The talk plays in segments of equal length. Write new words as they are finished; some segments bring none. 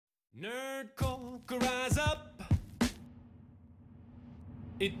Nerdcore could rise up.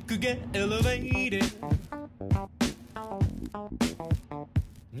 It could get elevated.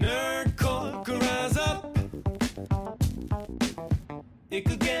 Nerdcore could rise up. It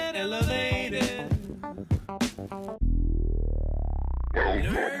could get elevated.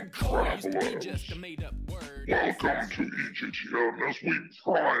 Nerdcore used to be just a made-up word. Welcome to EGTN as we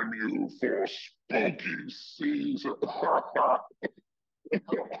prime you for spooky season.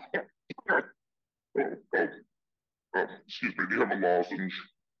 Excuse me, do you have a lozenge?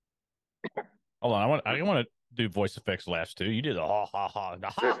 Hold on, I want to do voice effects last too. You did the ha ha ha.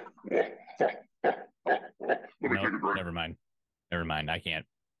 No, never mind. I can't.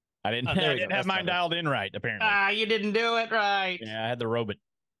 I didn't have mine dialed in right. Apparently, you didn't do it right. Yeah, I had the robot.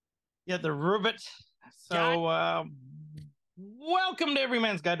 You had the robot. So, welcome to Every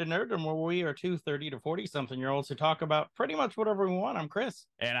Man's Guide to Nerddom, where we are two 30 to 40-something-year-olds who talk about pretty much whatever we want. I'm Chris.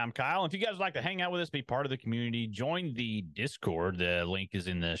 And I'm Kyle. And if you guys would like to hang out with us, be part of the community, join the Discord. The link is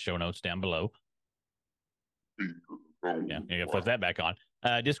in the show notes down below. Yeah, you gotta flip that back on.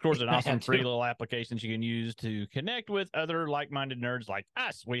 Discord's an awesome free little application you can use to connect with other like-minded nerds like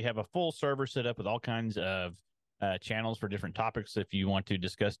us. We have a full server set up with all kinds of channels for different topics. If you want to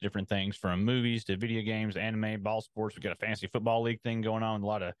discuss different things from movies to video games, anime, ball sports, we've got a fantasy football league thing going on, a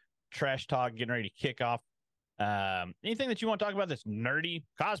lot of trash talk getting ready to kick off. Anything that you want to talk about that's nerdy,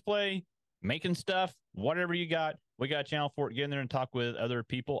 cosplay, making stuff, whatever you got, we got a channel for it. Get in there and talk with other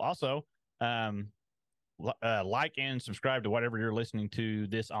people. Also, like and subscribe to whatever you're listening to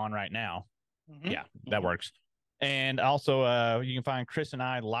this on right now. Yeah, that works. And also, you can find Chris and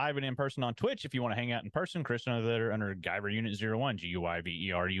I live and in person on Twitch if you want to hang out in person. Chris under Guyver Unit 01,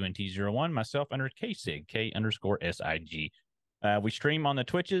 GUIVERUNT01. Myself under KSIG, K_SIG. We stream on the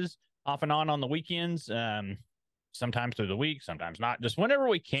Twitches off and on the weekends, sometimes through the week, sometimes not. Just whenever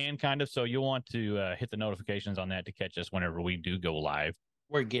we can, kind of. So you'll want to hit the notifications on that to catch us whenever we do go live.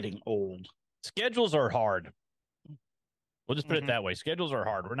 We're getting old. Schedules are hard. We'll just put it that way. Schedules are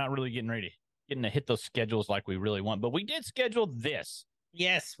hard. We're not really getting to hit those schedules like we really want, but we did schedule this.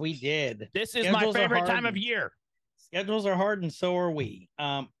 Yes, we did. This is my favorite time of year. Schedules are hard, and so are we.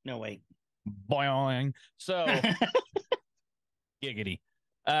 No, wait. Boing. So, giggity.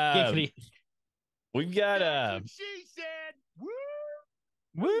 Giggity. We've got That's what she said. Woo!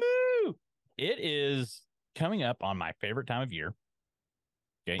 Woo! It is coming up on my favorite time of year.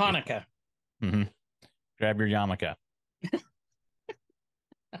 Okay. Hanukkah. Grab your yarmulke.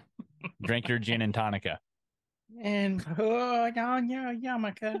 Drink your gin and tonica. And put on your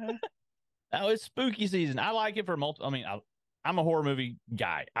yarmulke. Oh, it's spooky season. I like it for I'm a horror movie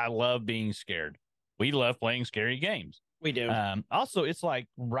guy. I love being scared. We love playing scary games. We do. Also, it's like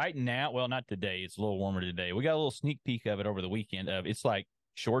right now. Well, not today. It's a little warmer today. We got a little sneak peek of it over the weekend. It's like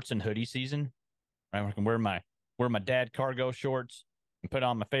shorts and hoodie season. Right? I can wear my dad cargo shorts and put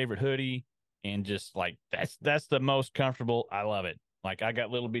on my favorite hoodie, and just like that's the most comfortable. I love it. Like I got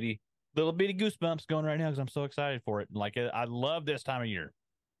little bitty goosebumps going right now because I'm so excited for it. Like I love this time of year.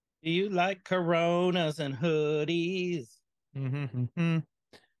 Do you like Coronas and hoodies? And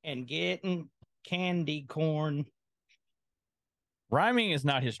getting candy corn. Rhyming is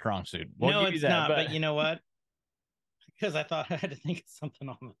not his strong suit. No, it's not. But you know what? Because I thought I had to think of something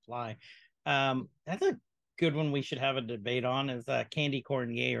on the fly. That's a good one we should have a debate on. Is candy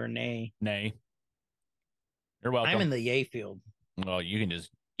corn yay or nay? Nay. You're welcome. I'm in the yay field. Well, you can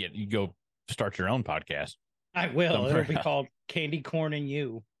just you go start your own podcast. I will. It'll be called Candy Corn and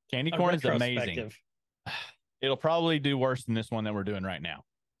You. Candy corn is amazing. It'll probably do worse than this one that we're doing right now.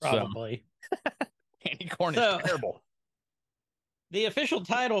 Probably. So, candy corn is terrible. The official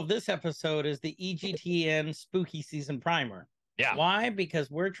title of this episode is the EGTN Spooky Season Primer. Yeah. Why?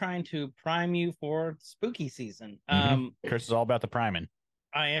 Because we're trying to prime you for spooky season. Chris is all about the priming.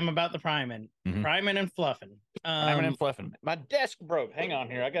 I am about the priming. Priming and fluffing. Priming and fluffing. My desk broke. Hang on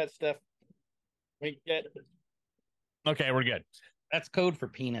here. I got stuff. Okay, we're good. That's code for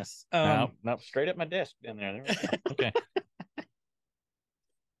penis. No, straight up my desk down there. Okay.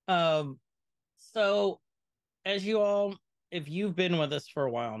 So as you all, if you've been with us for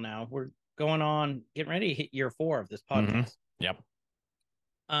a while now, we're getting ready to hit year 4 of this podcast. Yep.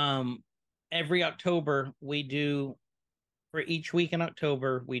 Every October for each week in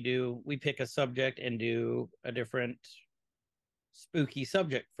October, we pick a subject and do a different spooky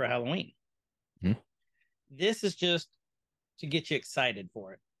subject for Halloween. This is just to get you excited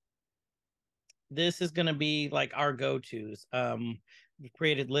for it. This is going to be like our go-tos. We've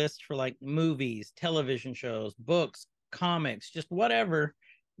created lists for like movies, television shows, books, comics, just whatever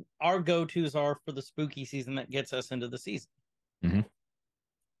our go-tos are for the spooky season that gets us into the season.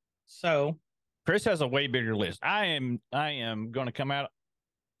 So Chris has a way bigger list. I am going to come out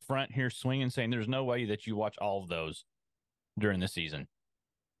front here swinging, saying there's no way that you watch all of those during the season.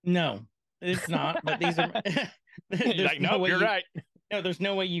 no, it's not. But these are. There's Like, no nope, way you're right. No, there's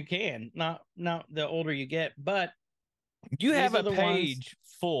no way you can. Not the older you get, but You have a the page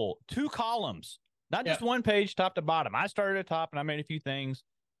full, 2 columns, not just one page top to bottom. I started at top and I made a few things,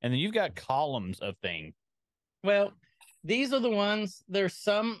 and then you've got columns of things. Well, these are the ones. There's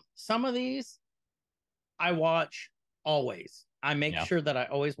some of these I watch always. I make sure that I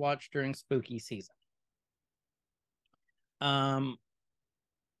always watch during spooky season.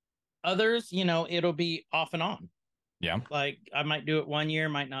 Others, it'll be off and on. Yeah. Like I might do it one year,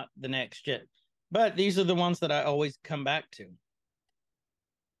 might not the next year. But these are the ones that I always come back to.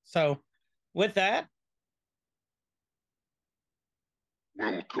 So with that,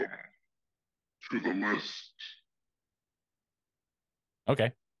 welcome to the list.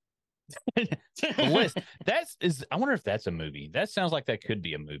 Okay. The list. I wonder if that's a movie. That sounds like that could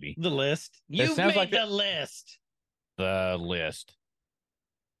be a movie. The list. You made like the list. The list.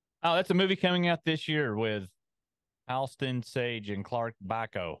 Oh, that's a movie coming out this year with Halston Sage and Clark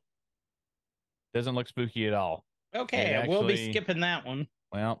Bacco. Doesn't look spooky at all. Okay, we'll be skipping that one.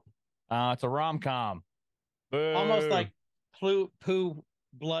 Well, it's a rom-com. Boo. Almost like Pooh,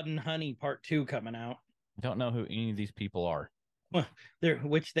 Blood and Honey Part 2 coming out. I don't know who any of these people are. Well,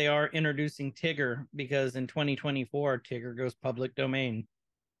 which they are introducing Tigger, because in 2024, Tigger goes public domain.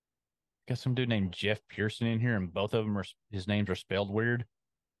 Got some dude named Jeff Pearson in here, and both of them his names are spelled weird.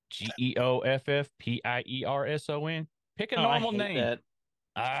 GeoffPierson. Pick a normal name. That.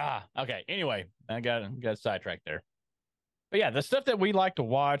 Okay. Anyway, I got sidetracked there. But yeah, the stuff that we like to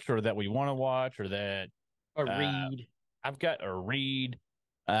watch, or that we want to watch, or that read. I've got a read.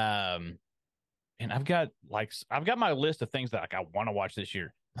 And I've got my list of things that I want to watch this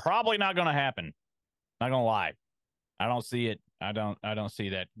year. Probably not going to happen. Not going to lie. I don't see it. I don't see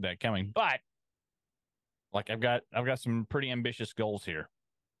that coming. But like I've got some pretty ambitious goals here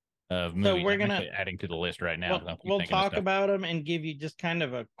of movies. So we're gonna adding to the list right now. We'll talk about them and give you just kind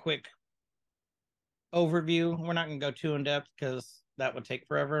of a quick overview. We're not going to go too in depth because that would take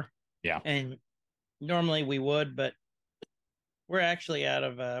forever. Yeah. And normally we would, but we're actually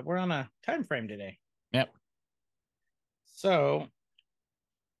we're on a time frame today. Yep. So,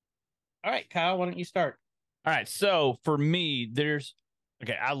 all right, Kyle, why don't you start? All right. So for me,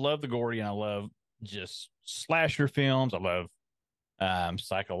 I love the gory, and I love just slasher films. I love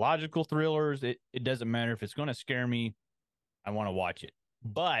psychological thrillers. It doesn't matter if it's going to scare me. I want to watch it.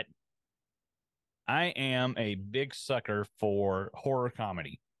 But I am a big sucker for horror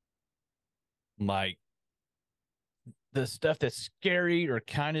comedy. Like the stuff that's scary or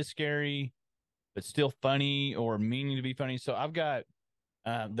kind of scary, but still funny or meaning to be funny. So I've got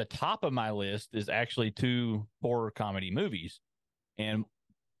the top of my list is actually 2 horror comedy movies. And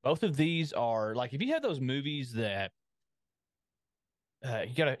both of these are like, if you have those movies that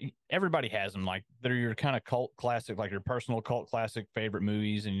everybody has them, like they're your kind of cult classic, like your personal cult classic favorite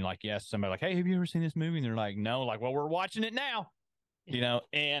movies. And you like, yes, somebody like, hey, have you ever seen this movie? And they're like, no, like, well, we're watching it now,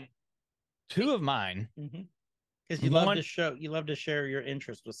 and 2 of mine. Mm-hmm. Because you love to share your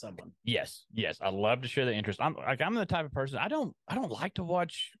interest with someone. Yes, I love to share the interest. I'm the type of person, I don't like to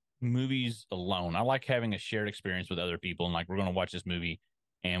watch movies alone. I like having a shared experience with other people, and like we're going to watch this movie,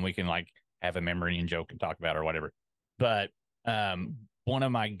 and we can like have a memory and joke and talk about it or whatever. But one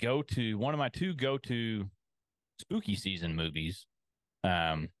of my 2 go-to spooky season movies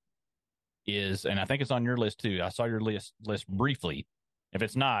is, and I think it's on your list too. I saw your list briefly. If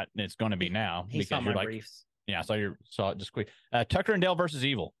it's not, it's going to be now. He saw my briefs. Yeah, I saw it just quick. Tucker and Dale versus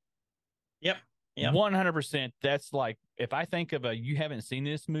Evil. Yep. 100%. That's like, if I think of you haven't seen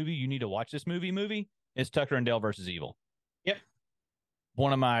this movie, you need to watch this movie, it's Tucker and Dale versus Evil. Yep.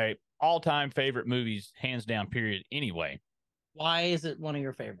 One of my all-time favorite movies, hands down, period, anyway. Why is it one of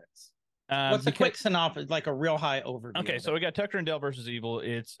your favorites? What's a quick synopsis, like a real high overview? Okay, so we got Tucker and Dale versus Evil.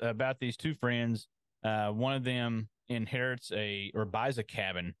 It's about these 2 friends. One of them inherits or buys a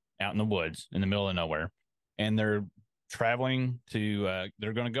cabin out in the woods in the middle of nowhere. And they're traveling to,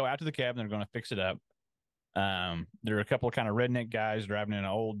 they're going to go out to the cabin. They're going to fix it up. There are a couple of kind of redneck guys driving in an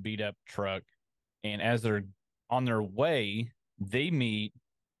old beat up truck. And as they're on their way, they meet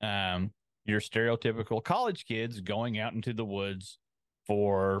your stereotypical college kids going out into the woods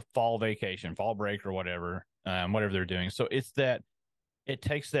for fall vacation, fall break or whatever they're doing. So it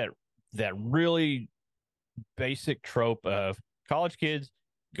takes that really basic trope of college kids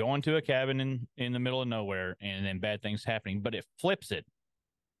going to a cabin in the middle of nowhere and then bad things happening, but it flips it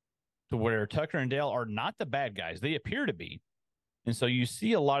to where Tucker and Dale are not the bad guys. They appear to be, And so you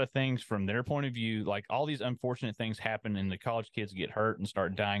see a lot of things from their point of view, like all these unfortunate things happen and the college kids get hurt and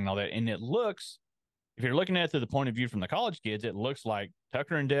start dying and all that. And it looks, if you're looking at it through the point of view from the college kids, it looks like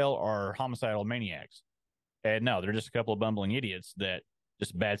Tucker and Dale are homicidal maniacs. And no, they're just a couple of bumbling idiots that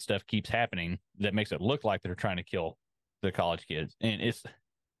just bad stuff keeps happening that makes it look like they're trying to kill the college kids. And it's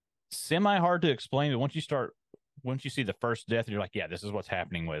semi hard to explain, but once you see the first death, you're like, yeah, this is what's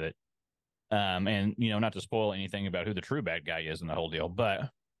happening with it. And not to spoil anything about who the true bad guy is in the whole deal,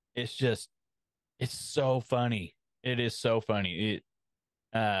 but it's so funny. It is so funny.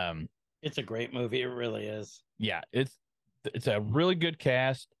 It's a great movie. It really is. Yeah, it's a really good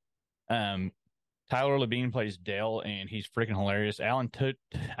cast. Tyler Labine plays Dale, and he's freaking hilarious. I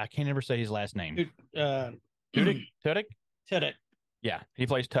can't ever say his last name. Tudyk? Tudyk. Yeah, he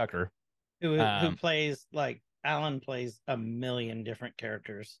plays Tucker. Who plays, like, Alan plays a million different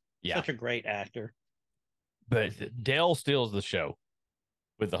characters. Yeah. Such a great actor. But Dale steals the show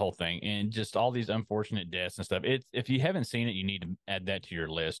with the whole thing, and just all these unfortunate deaths and stuff. If you haven't seen it, you need to add that to your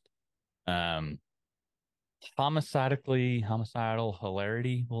list. Homicidal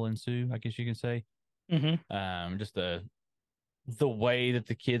hilarity will ensue, I guess you can say. Mm-hmm. Just the way that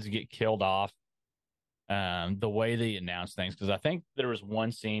the kids get killed off, the way they announce things. Because I think there was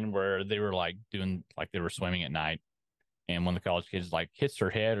one scene where they were they were swimming at night, and one of the college kids hits her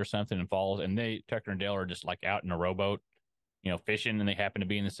head or something and falls, and Tucker and Dale are just out in a rowboat, fishing, and they happen to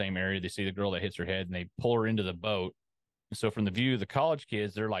be in the same area. They see the girl that hits her head, and they pull her into the boat. And so from the view of the college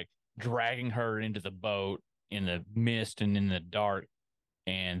kids, they're dragging her into the boat in the mist and in the dark.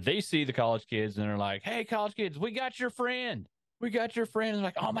 And they see the college kids, and they're like, "Hey, college kids, we got your friend. We got your friend." And they're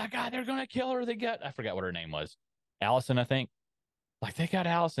like, "Oh my God, they're going to kill her. I forgot what her name was. Allison, I think. They got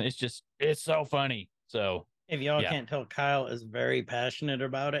Allison. It's so funny." So if y'all can't tell, Kyle is very passionate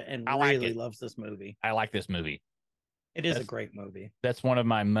about it and really loves this movie. I like this movie. It is a great movie. That's one of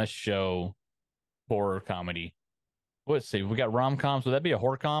my must-show horror comedy. Let's see. We got rom-coms. Would that be a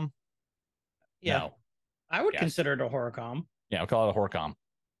horror-com? Yeah. No. I would consider it a horror-com. Yeah, we'll call it a horror-com.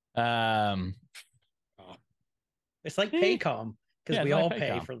 It's like Paycom, because we all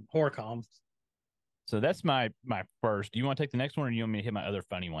pay for horror-coms. So that's my first. Do you want to take the next one, or do you want me to hit my other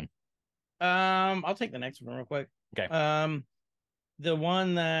funny one? I'll take the next one real quick. Okay. The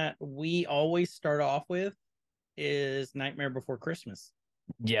one that we always start off with is Nightmare Before Christmas.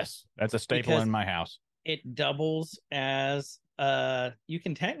 Yes, that's a staple in my house. It doubles as you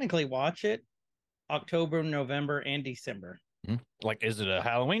can technically watch it October, November, and December. Mm-hmm. Is it a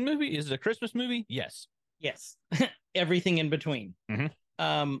Halloween movie? Is it a Christmas movie? Yes. Everything in between.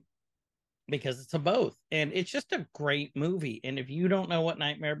 Mm-hmm. Because it's a both, and it's just a great movie. And if you don't know what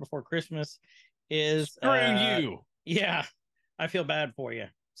Nightmare Before Christmas is, screw you. Yeah, I feel bad for you.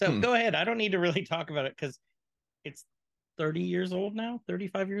 So go ahead. I don't need to really talk about it because it's 30 years old now,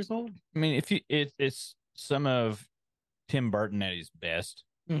 35 years old. I mean, it's some of Tim Burton at his best.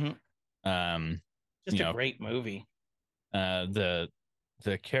 Mm-hmm. Just a great movie. The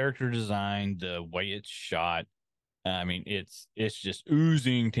character design, the way it's shot. I mean, it's just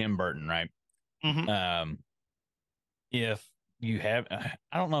oozing Tim Burton, right? Mm-hmm. If you have,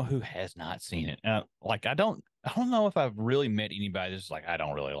 I don't know who has not seen it. I don't know if I've really met anybody that's I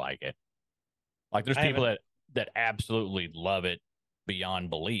don't really like it. There's people that absolutely love it beyond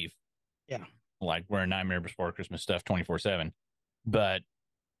belief. Yeah. We're Nightmare Before Christmas stuff 24/7. But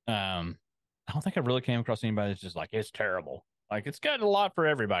I don't think I really came across anybody that's just it's terrible. It's got a lot for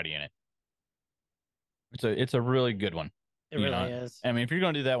everybody in it. It's a really good one. It really is. I mean, if you're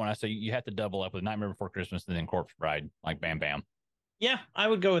going to do that one, I say you have to double up with Nightmare Before Christmas and then Corpse Bride, bam, bam. Yeah, I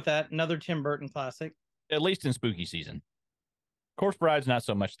would go with that. Another Tim Burton classic. At least in spooky season. Corpse Bride's not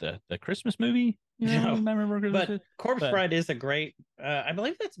so much the Christmas movie. No, but Corpse Bride is a great, I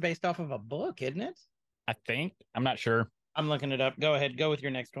believe that's based off of a book, isn't it? I think. I'm not sure. I'm looking it up. Go ahead. Go with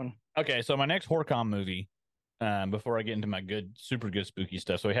your next one. Okay, so my next horror-com movie, before I get into my super good spooky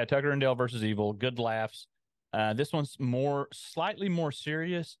stuff. So we had Tucker and Dale versus Evil, good laughs. This one's slightly more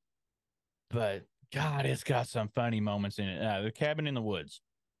serious, but God, it's got some funny moments in it. The Cabin in the Woods.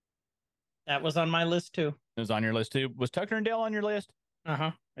 That was on my list too. It was on your list too. Was Tucker and Dale on your list?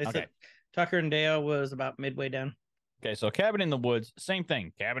 Uh-huh. Okay. Tucker and Dale was about midway down. Okay, so Cabin in the Woods, same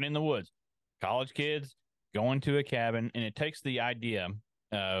thing. Cabin in the Woods. College kids going to a cabin, and it takes the idea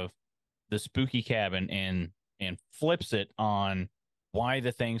of the spooky cabin and flips it on why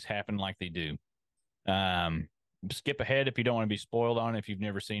the things happen like they do. Skip ahead if you don't want to be spoiled on it if you've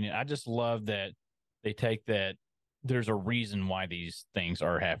never seen it. I just love that they take that there's a reason why these things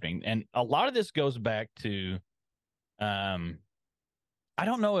are happening. And a lot of this goes back to I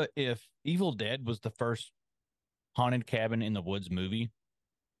don't know if Evil Dead was the first Haunted Cabin in the Woods movie.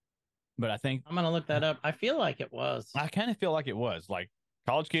 But I think I'm gonna look that up. I feel like it was. I kind of feel like it was like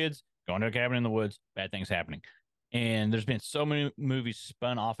college kids going to a cabin in the woods, bad things happening. And there's been so many movies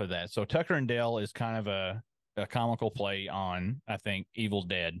spun off of that. So Tucker and Dale is kind of a comical play on, I think, Evil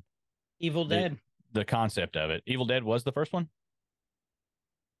Dead. Evil Dead. The concept of it. Evil Dead was the first one?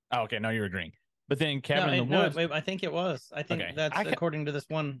 Oh, okay. No, you're agreeing. But then Cabin in the Woods. I think it was. I think that's according to this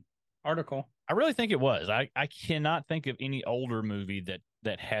one article. I really think it was. I cannot think of any older movie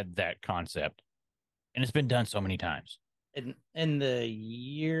that had that concept. And it's been done so many times. In the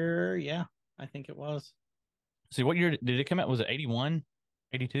year, yeah, I think it was. See, what year did it come out? Was it 81?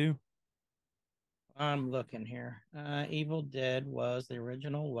 82? I'm looking here. Evil Dead the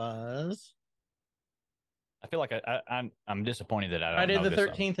original was. I feel like I'm disappointed that I don't Friday know the this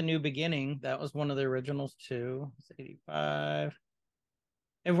 13th, A New Beginning. That was one of the originals too. It's 85.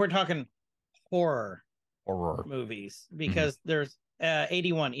 If we're talking horror movies, because there's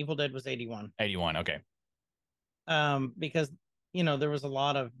 81. Evil Dead was 81. 81, okay. Because there was a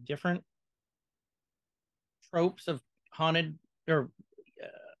lot of different tropes of haunted or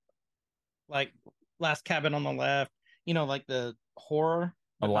like Last Cabin on the Left, like the horror.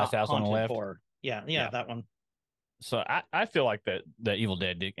 The Last House on the Left. Horror. Yeah, that one. So I feel like the Evil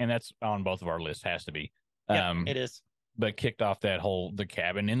Dead, and that's on both of our lists, has to be. It is. But kicked off that whole the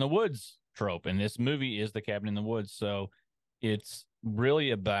cabin in the woods trope, and this movie is the cabin in the woods. So it's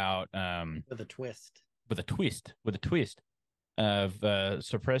really about with a twist of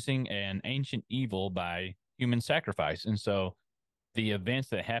suppressing an ancient evil by human sacrifice. And so the events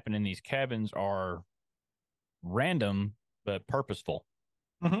that happen in these cabins are random but purposeful.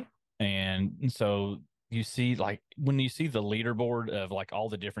 Mm-hmm. And so you see, like, when you see the leaderboard of like all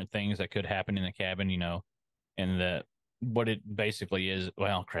the different things that could happen in the cabin, and what it basically is,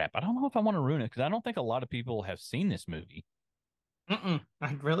 well, crap, I don't know if I want to ruin it because I don't think a lot of people have seen this movie. I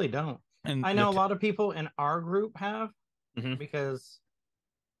really don't. And I know a lot of people in our group have, because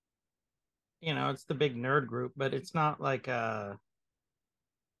it's the big nerd group, but it's not like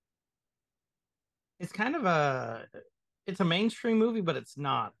it's kind of it's a mainstream movie, but it's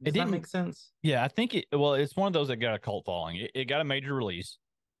not. Does that make sense? Yeah, I think it's one of those that got a cult following. It got a major release.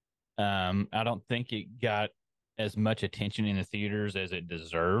 I don't think it got as much attention in the theaters as it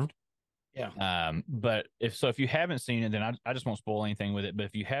deserved. Yeah. But if you haven't seen it, then I just won't spoil anything with it. But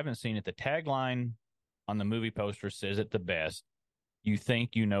if you haven't seen it, the tagline on the movie poster says it the best. You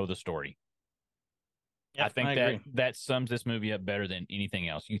think you know the story. Yep, I think that sums this movie up better than anything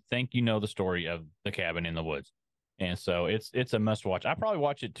else. You think you know the story of the cabin in the woods. And so it's a must watch. I probably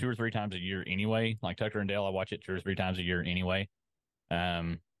watch it 2 or 3 times a year anyway. Like Tucker and Dale, I watch it 2 or 3 times a year anyway.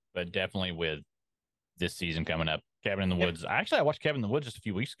 But definitely with this season coming up, Cabin in the Woods. Actually, I watched Cabin in the Woods just a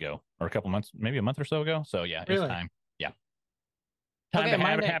few weeks ago, or a couple months, maybe a month or so ago. So yeah, It's time. Yeah, time to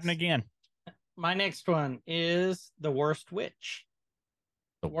have it happen again. My next one is The Worst Witch.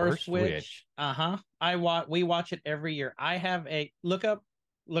 The Worst Witch. We watch it every year. I have a look up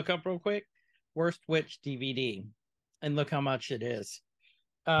real quick. Worst Witch DVD, and look how much it is.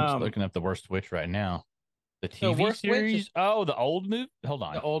 I'm just looking up The Worst Witch right now. The TV series. The old movie. Hold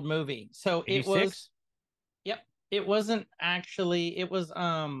on. The old movie. So 86? It was. Yep. It wasn't actually. It was.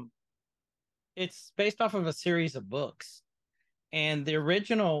 It's based off of a series of books, and the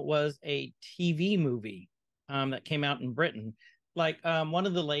original was a TV movie that came out in Britain. Like one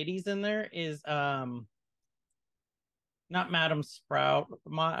of the ladies in there is not Madam Sprout.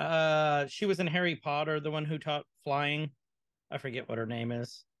 She was in Harry Potter, the one who taught flying. I forget what her name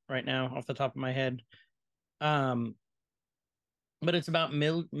is right now off the top of my head. But it's about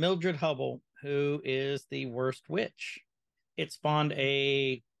Mildred Hubble, who is the worst witch. It spawned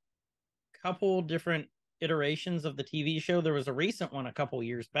a couple different iterations of the TV show. There was a recent one a couple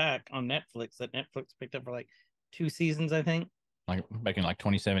years back on Netflix that Netflix picked up for like 2 seasons, I think. Like back in like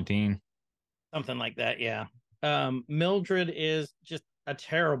 2017. Something like that, yeah. Mildred is just a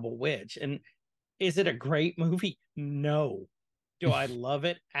terrible witch. And is it a great movie? No. Do I love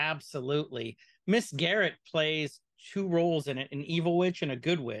it? Absolutely. Miss Garrett plays 2 roles in it, an evil witch and a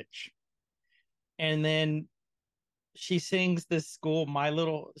good witch. And then she sings the song My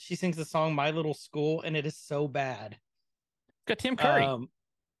Little School, and it is so bad. It's got Tim Curry.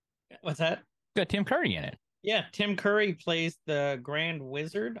 What's that? It's got Tim Curry in it. Yeah, Tim Curry plays the Grand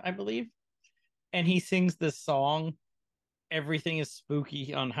Wizard, I believe. And he sings this song, Everything is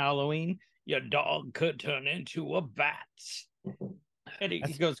Spooky on Halloween. Your dog could turn into a bat. And he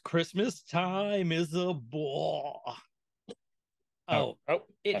goes, Christmas time is a bore.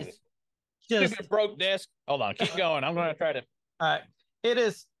 It's just a broke desk. Hold on, keep going. I'm going to try to. It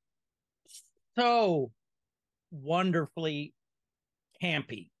is so wonderfully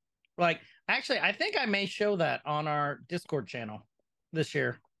campy. Like, actually, I think I may show that on our Discord channel this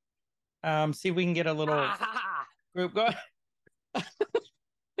year. See if we can get a little group going.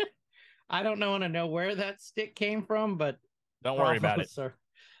 I don't want to know where that stick came from, but Don't worry about it. Sir.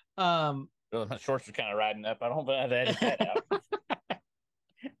 My shorts are kind of riding up. I don't have to edit that out.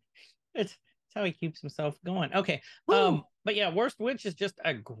 It's how he keeps himself going. Okay. Woo. But yeah, Worst Witch is just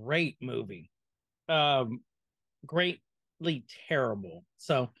a great movie. Greatly terrible.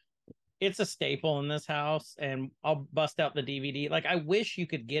 So it's a staple in this house, and I'll bust out the DVD. Like, I wish you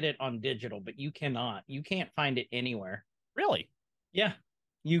could get it on digital, but you cannot. You can't find it anywhere. Really? Yeah.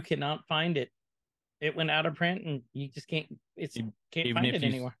 You cannot find it. It went out of print, and you just can't. Can't find it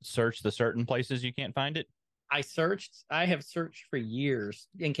anywhere. Search the certain places, you can't find it. I have searched for years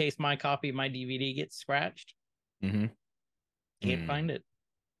in case my copy of my DVD gets scratched. Mm-hmm. Can't find it.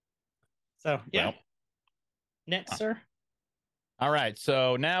 So yeah. Well, next, sir. All right,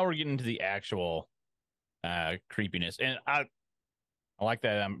 so now we're getting to the actual creepiness, and I like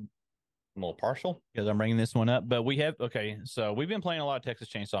that. I'm a little partial because I'm bringing this one up, but so we've been playing a lot of Texas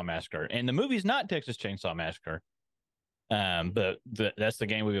Chainsaw Massacre, and the movie's not Texas Chainsaw Massacre, but that's the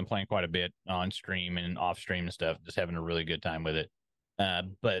game we've been playing quite a bit on stream and off stream and stuff, just having a really good time with it.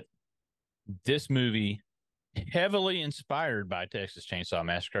 But this movie, heavily inspired by Texas Chainsaw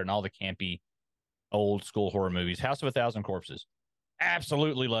Massacre and all the campy old school horror movies. House of a Thousand Corpses.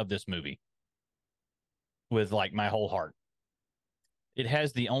 Absolutely love this movie with like my whole heart. It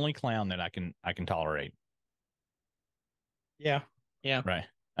has the only clown that I can tolerate. Yeah. Right.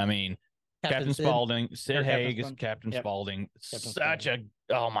 I mean, Captain Spaulding, Sid Haig is Captain Spaulding.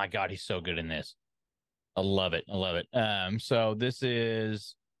 Oh my God, he's so good in this. I love it. So this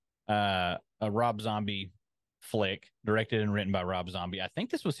is a Rob Zombie flick, directed and written by Rob Zombie. I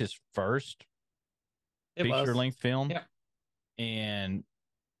think this was his first feature-length film. Yeah. And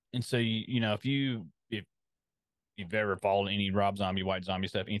so if you've ever followed any Rob Zombie, White Zombie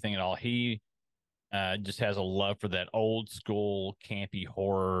stuff, anything at all, he just has a love for that old school campy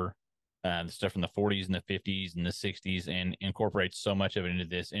horror, the stuff from the 40s and the 50s and the 60s, and incorporates so much of it into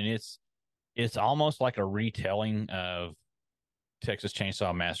this. And it's almost like a retelling of Texas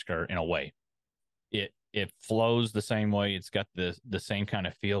Chainsaw Massacre in a way. It flows the same way. It's got the same kind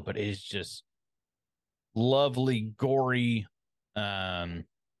of feel, but it's just lovely, gory,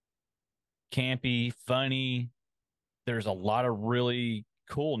 campy, funny. There's a lot of really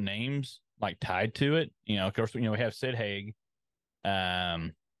cool names like tied to it. Of course, we have Sid Haig.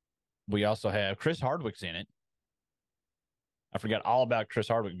 We also have Chris Hardwick's in it. I forgot all about Chris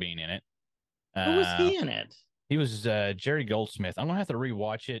Hardwick being in it. Who was he in it? He was Jerry Goldsmith. I'm gonna have to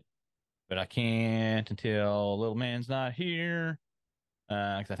rewatch it, but I can't until Little Man's not here.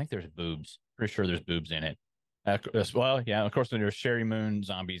 Because I think there's boobs. Pretty sure there's boobs in it. Well, yeah, of course there's Sherry Moon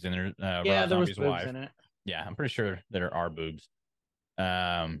zombies in there. Rob there Zombie's was boobs wife. in it. Yeah, I'm pretty sure there are boobs.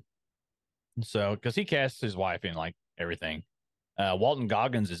 So because he casts his wife in like everything. Walton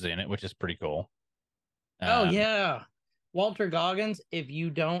Goggins is in it, which is pretty cool. Oh yeah, Walter Goggins. If you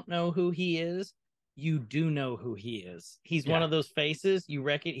don't know who he is, you do know who he is. He's one of those faces you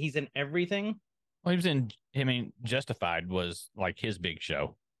reckon. He's in everything. Well, he was in. I mean, Justified was like his big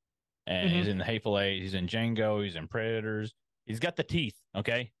show, and he's in the Hateful Eight. He's in Django. He's in Predators. He's got the teeth.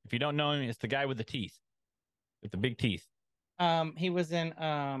 Okay, if you don't know him, it's the guy with the teeth, with the big teeth. He was in.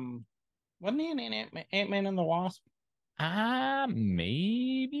 Wasn't he in Ant-Man and the Wasp?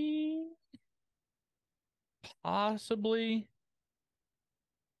 Maybe, possibly.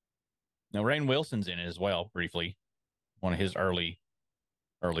 Now, Rainn Wilson's in it as well, briefly. One of his early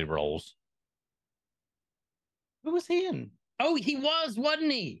roles. Who was he in? Oh, he was,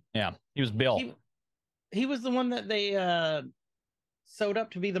 wasn't he? Yeah, he was Bill. He was the one that they sewed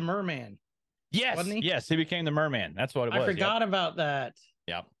up to be the merman. Yes, wasn't he? Yes, he became the merman. That's what it was. I forgot about that.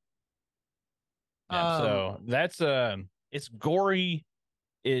 Yep. Yeah, so that's it's gory.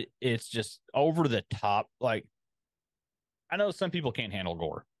 It's just over the top. Like, I know some people can't handle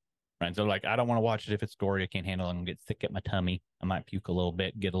gore, right? So like, I don't want to watch it if it's gory. I can't handle it. I'm gonna get sick at my tummy. I might puke a little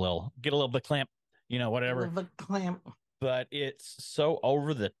bit, get a little bit clamp, whatever. The clamp. But it's so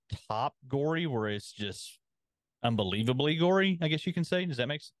over the top gory where it's just unbelievably gory, I guess you can say. Does that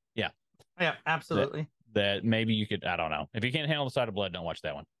make sense? Yeah. Yeah, absolutely. That maybe you could, I don't know. If you can't handle the sight of blood, don't watch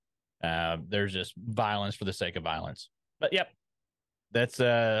that one. There's just violence for the sake of violence. But yep, that's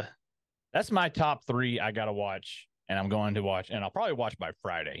my top 3 I gotta watch, and I'm going to watch, and I'll probably watch by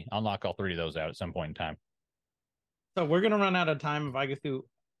Friday. I'll knock all 3 of those out at some point in time. So we're gonna run out of time if I go through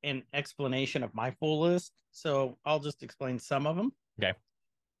an explanation of my full list. So I'll just explain some of them. Okay.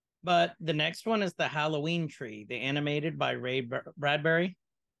 But the next one is the Halloween Tree, the animated by Ray Bradbury.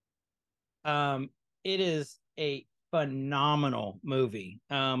 It is a phenomenal movie.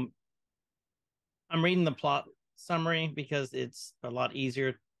 I'm reading the plot summary because it's a lot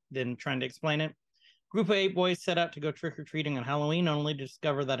easier than trying to explain it. Group of 8 boys set out to go trick-or-treating on Halloween, only to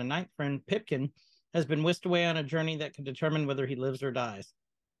discover that a ninth friend, Pipkin, has been whisked away on a journey that can determine whether he lives or dies.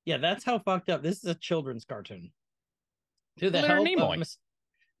 Yeah, that's how fucked up. This is a children's cartoon. To the help of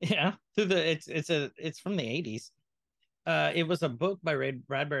it's from the 80s. It was a book by Ray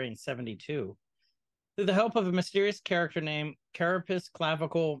Bradbury in 1972. Through the help of a mysterious character named Carapace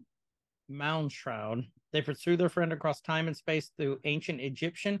Clavicle Moundshroud, they pursue their friend across time and space through ancient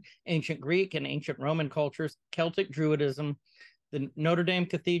Egyptian, ancient Greek, and ancient Roman cultures, Celtic Druidism, the Notre Dame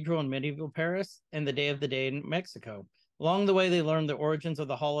Cathedral in medieval Paris, and the Day of the Day in Mexico. Along the way, they learn the origins of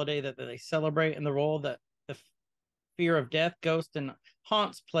the holiday that they celebrate and the role that the fear of death, ghosts, and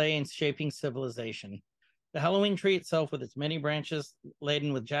haunts play in shaping civilization. The Halloween tree itself, with its many branches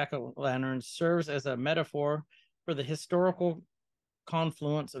laden with jack-o'-lanterns, serves as a metaphor for the historical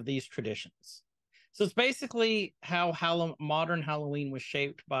confluence of these traditions. So it's basically how modern Halloween was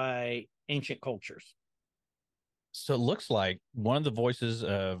shaped by ancient cultures. So it looks like one of the voices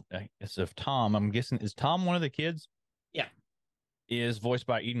of Tom. I'm guessing, is Tom one of the kids? Yeah. Is voiced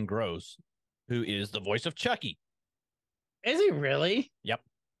by Eden Gross, who is the voice of Chucky. Is he really? Yep.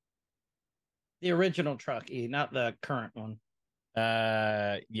 The original Chucky, not the current one.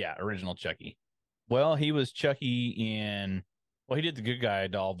 Yeah, original Chucky. Well, he was Chucky he did the good guy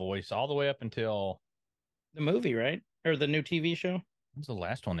doll voice all the way up until the movie, right? Or the new TV show? When's the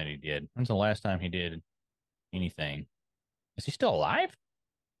last one that he did? When's the last time he did anything? Is he still alive?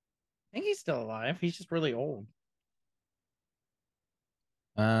 I think he's still alive. He's just really old.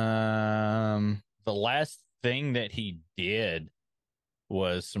 The last thing that he did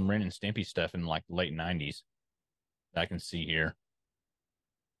was some Ren and Stimpy stuff in like the late 90s. I can see here.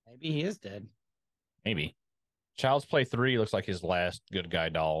 Maybe he is dead. Maybe. Child's Play 3 looks like his last good guy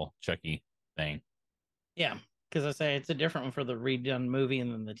doll Chucky thing. Yeah, because I say it's a different one for the redone movie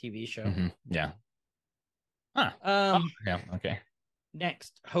and then the TV show. Mm-hmm. Yeah. Huh. Yeah. Okay.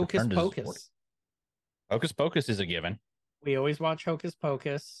 Next, Hocus Pocus. Hocus Pocus is a given. We always watch Hocus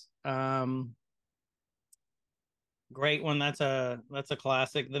Pocus. Great one. That's a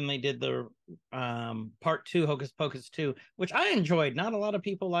classic. Then they did the part 2, Hocus Pocus 2, which I enjoyed. Not a lot of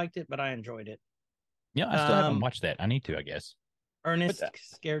people liked it, but I enjoyed it. Yeah, I still haven't watched that. I need to, I guess. Ernest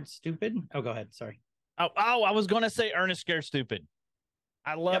Scared Stupid. Oh, go ahead. Sorry. Oh, I was going to say Ernest Scared Stupid.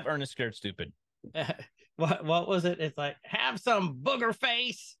 I love Ernest Scared Stupid. What was it? It's like, have some booger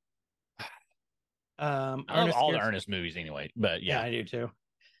face. I love all the Ernest movies anyway, but yeah. I do too.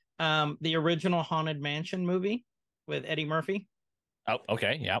 The original Haunted Mansion movie with Eddie Murphy. Oh,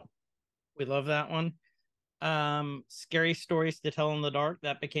 okay. Yep. We love that one. Scary Stories to Tell in the Dark.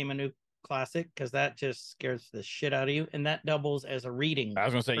 That became a new classic because that just scares the shit out of you, and that doubles as a reading. I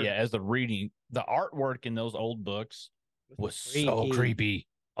was gonna say, as the reading, the artwork in those old books was so creepy.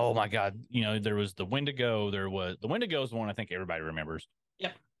 Oh my god! There was the Wendigo. The Wendigo is the one I think everybody remembers.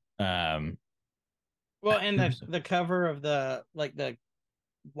 Yep. Well, and the cover of the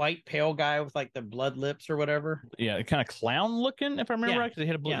white pale guy with like the blood lips or whatever. Yeah, kind of clown looking, if I remember right, because they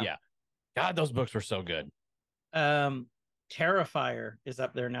had a blue. Yeah. God, those books were so good. Terrifier is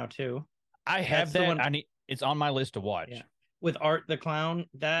up there now too. I have that. It's on my list to watch. Yeah. With Art the Clown,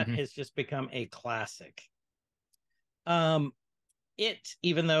 that has just become a classic. Even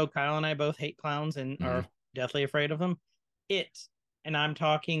though Kyle and I both hate clowns and are deathly afraid of them, and I'm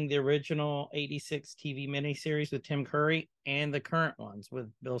talking the original 86 TV miniseries with Tim Curry and the current ones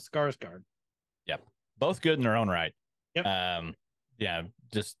with Bill Skarsgård. Yep. Both good in their own right. Yep.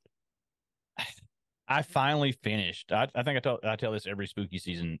 I finally finished. I think I tell this every spooky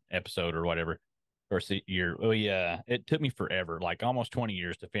season episode or whatever, or year. Oh yeah, it took me forever, like almost 20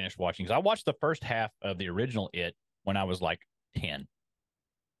 years to finish watching. Because I watched the first half of the original It when I was like 10,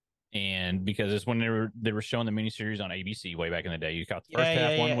 and because it's when they were showing the miniseries on ABC way back in the day. You caught the first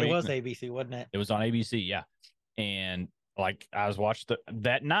half one week. It was ABC, wasn't it? It was on ABC, yeah. And like I was watching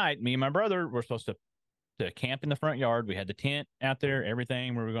that night, me and my brother were supposed to camp in the front yard. We had the tent out there,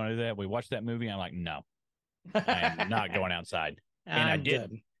 everything. We were going to do that. We watched that movie. I'm like, no, I am not going outside. And I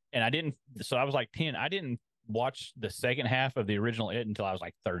didn't. And I didn't. So I was like 10. I didn't watch the second half of the original It until I was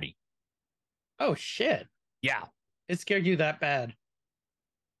like 30. Oh, shit. Yeah. It scared you that bad.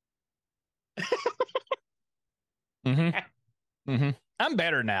 I'm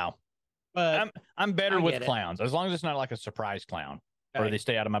better now. But I'm better with clowns. As long as it's not like a surprise clown. Or they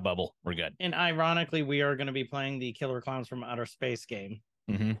stay out of my bubble. We're good. And ironically, we are going to be playing the Killer Clowns from Outer Space game.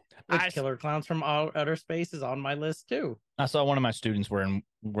 Mm-hmm. Which Killer Clowns from Outer Space is on my list too. I saw one of my students wearing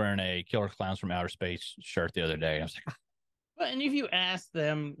a Killer Clowns from Outer Space shirt the other day. I was like, but and if you ask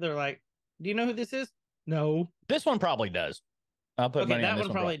them, they're like, "Do you know who this is?" No. This one probably does. I'll put money on that this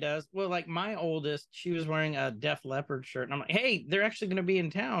one probably does. Well, like my oldest, she was wearing a Def Leppard shirt, and I'm like, "Hey, they're actually going to be in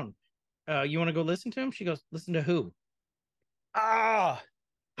town. You want to go listen to them?" She goes, "Listen to who?" Ah,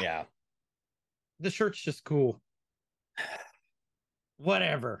 yeah. The shirt's just cool.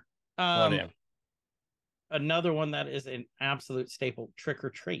 Whatever. Whatever. Another one that is an absolute staple: Trick or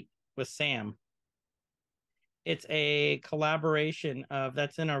Treat with Sam. It's a collaboration of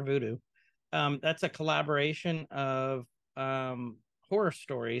that's in our Voodoo. That's a collaboration of horror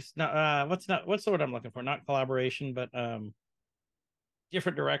stories. Now, what's the word I'm looking for? Not collaboration, but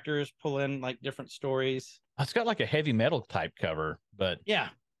different directors pull in like different stories. It's got like a heavy metal type cover, but yeah.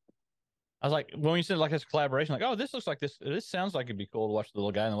 I was like, when you said like it's a collaboration, like, oh, this looks like this. This sounds like it'd be cool to watch the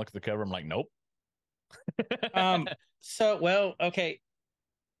little guy and look at the cover. I'm like, nope. So well, okay.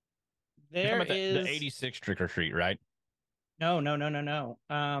 There is the 86 Trick or Treat, right? No.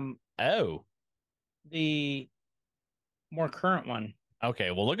 Oh, the more current one. Okay,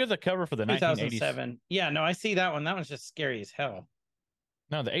 well, look at the cover for the 2007. Yeah, no, I see that one. That one's just scary as hell.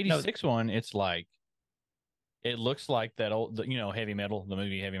 No, the 86 one, it's like, it looks like that old, Heavy Metal, the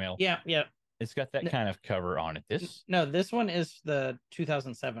movie Heavy Metal. Yeah. It's got that kind of cover on it. This one is the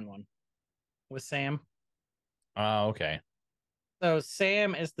 2007 one with Sam. Oh, okay. So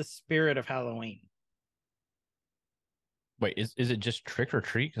Sam is the spirit of Halloween. Wait, is it just Trick or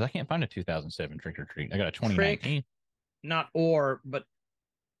Treat? Because I can't find a 2007 Trick or Treat. I got a 2019. Trick, not or, but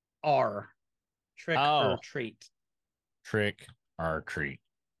R. Trick or Treat. Trick or Treat.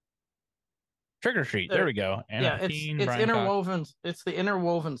 Trick or Treat. There we go. Anna it's interwoven. Cox. It's the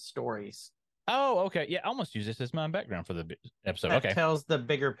interwoven stories. Oh, okay. Yeah, I almost use this as my background for the episode. That tells the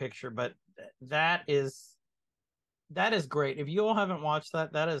bigger picture, but that is great. If you all haven't watched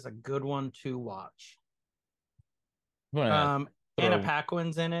that, that is a good one to watch. Anna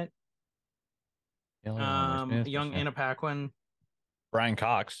Paquin's in it. Young Anna Paquin. Brian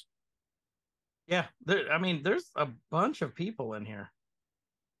Cox. Yeah, there's a bunch of people in here.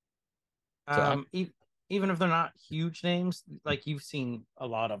 Even if they're not huge names, like you've seen a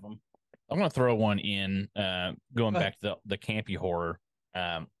lot of them. I'm going to throw one in, going back to the campy horror.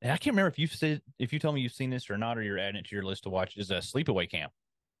 And I can't remember if you told me you've seen this or not, or you're adding it to your list to watch, is a Sleepaway Camp.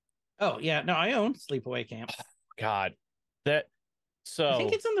 Oh, yeah. No, I own Sleepaway Camp. God. I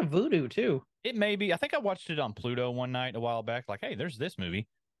think it's in the Voodoo, too. It may be. I think I watched it on Pluto one night a while back. Like, hey, there's this movie.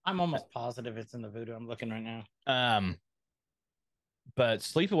 I'm almost positive it's in the Voodoo. I'm looking right now. But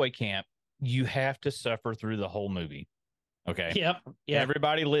Sleepaway Camp, you have to suffer through the whole movie. Okay. Yep.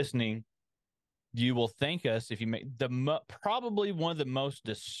 Everybody listening, you will thank us if you make probably one of the most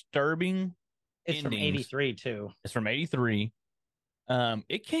disturbing. It's endings. From 83 too. It's from 83.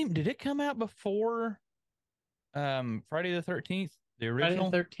 Did it come out before Friday the 13th? The original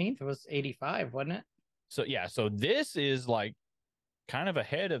Friday the 13th was 85, wasn't it? So this is like kind of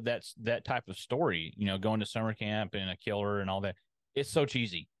ahead of that type of story, going to summer camp and a killer and all that. It's so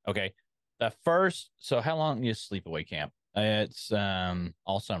cheesy. Okay. So how long is Sleepaway Camp? It's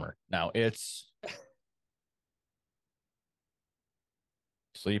all summer. Now it's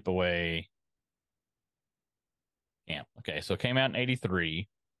Sleepaway Camp. Okay, so it came out in 83.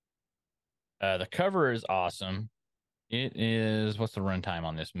 The cover is awesome. It is, what's the runtime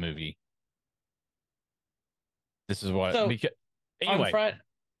on this movie? This is what anyway.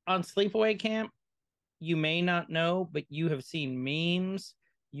 On Sleepaway Camp, you may not know, but you have seen memes.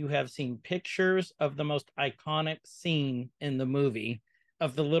 You have seen pictures of the most iconic scene in the movie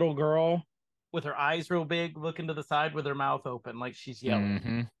of the little girl with her eyes real big, looking to the side with her mouth open like she's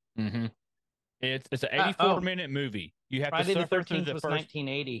yelling. Mm-hmm. Mm-hmm. It's an 84-minute movie. You have Friday to suffer through the first.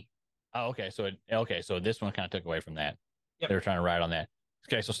 1980. Oh, okay. So this one kind of took away from that. Yep. They were trying to ride on that.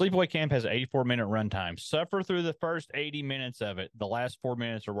 Okay, so Sleepaway Camp has an 84-minute runtime. Suffer through the first 80 minutes of it. The last 4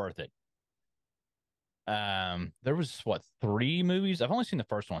 minutes are worth it. There was 3 movies. I've only seen the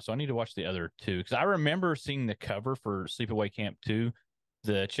first one, so I need to watch the other 2 because I remember seeing the cover for Sleepaway Camp 2.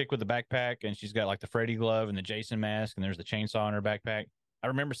 The chick with the backpack, and she's got like the Freddy glove and the Jason mask, and there's the chainsaw in her backpack. I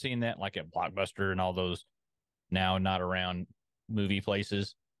remember seeing that like at Blockbuster and all those now not around movie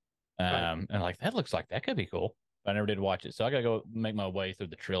places. And like that looks like that could be cool. But I never did watch it, so I gotta go make my way through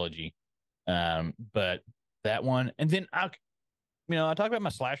the trilogy. But that one, and then I talk about my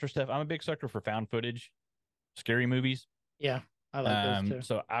slasher stuff. I'm a big sucker for found footage, scary movies. Yeah, I like those too.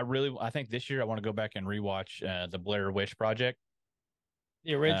 So I think this year I want to go back and rewatch the Blair Witch Project.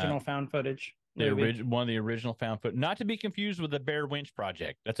 The original found footage. One of the original found footage, not to be confused with the Bear Winch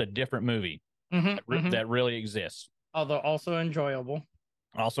Project. That's a different movie that really exists. Although also enjoyable.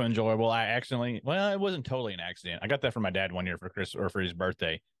 Also enjoyable. It wasn't totally an accident. I got that from my dad one year for for his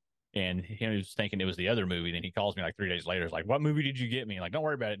birthday, and he was thinking it was the other movie. Then he calls me like 3 days later. It's like, "What movie did you get me?" Like, don't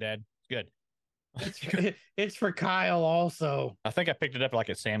worry about it, Dad. It's good. It's for Kyle also. I think I picked it up like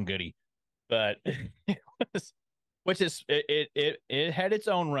at Sam Goody, but it had its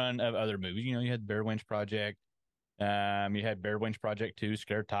own run of other movies. You know, you had Bear Winch Project. You had Bear Winch Project 2,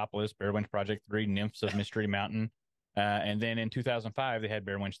 Scared Topless, Bear Winch Project 3, Nymphs of Mystery Mountain. And then in 2005, they had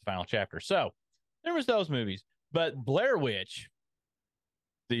Bear Winch, the final chapter. So there was those movies. But Blair Witch,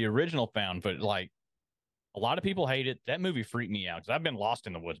 the original found footage, like a lot of people hate it. That movie freaked me out because I've been lost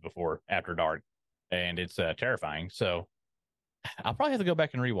in the woods before after dark, and it's terrifying. So I'll probably have to go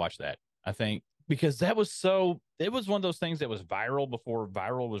back and rewatch that, I think, because it was one of those things that was viral before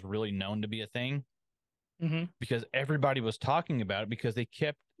viral was really known to be a thing. Because everybody was talking about it because they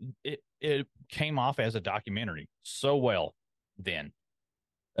kept it came off as a documentary so well then,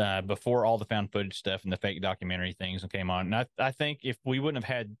 before all the found footage stuff and the fake documentary things came on. And I think if we wouldn't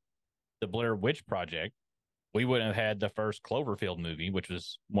have had the Blair Witch Project, we wouldn't have had the first Cloverfield movie, which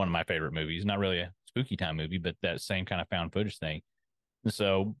was one of my favorite movies. Not really a spooky time movie, but that same kind of found footage thing. And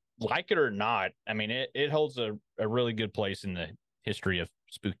so, like it or not, I mean, it holds a really good place in the history of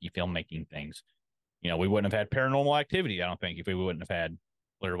spooky filmmaking things. You know, we wouldn't have had Paranormal Activity, I don't think, if we wouldn't have had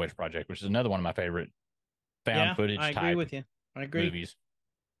Blair Witch Project, which is another one of my favorite found footage I agree with you. I agree. Movies.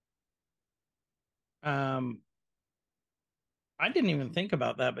 I didn't even think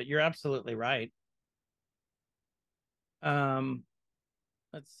about that, but you're absolutely right.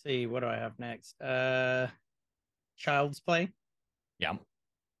 Let's see, what do I have next? Child's Play. Yeah.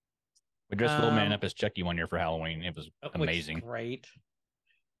 We dressed Little Man up as Chucky one year for Halloween. It was amazing. Great.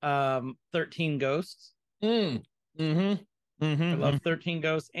 13 Ghosts. I love 13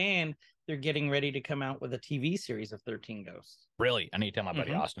 Ghosts, and they're getting ready to come out with a TV series of 13 Ghosts. Really? I need to tell my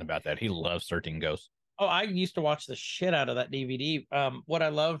buddy Austin about that. He loves 13 Ghosts. Oh, I used to watch the shit out of that DVD. What I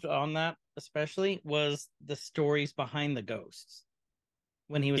loved on that especially was the stories behind the ghosts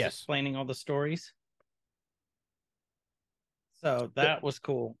when he was explaining all the stories. So that was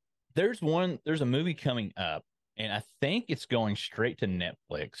cool. There's a movie coming up, and I think it's going straight to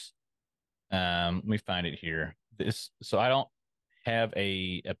Netflix. Let me find it here. So I don't have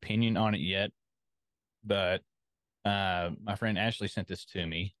a opinion on it yet, but my friend Ashley sent this to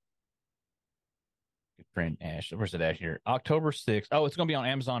me. Good friend Ashley, where's it at here? October 6th. Oh, it's going to be on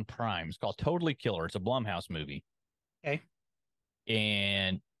Amazon Prime. It's called Totally Killer. It's a Blumhouse movie. Okay.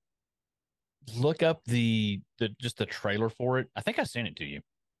 And look up the trailer for it. I think I sent it to you.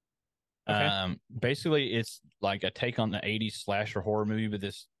 Okay. Basically, it's like a take on the 80s slasher horror movie, but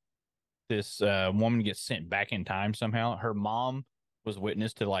this woman gets sent back in time somehow. Her mom was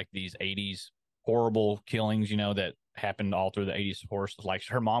witness to like these 80s horrible killings, you know, that happened all through the 80s horror. Like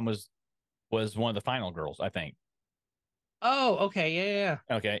her mom was one of the final girls, I think. Oh, okay. Yeah.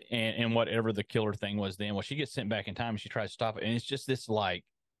 Okay. And whatever the killer thing was then, well, she gets sent back in time and she tries to stop it. And it's just this like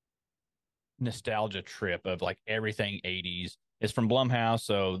nostalgia trip of like everything 80s. It's from Blumhouse,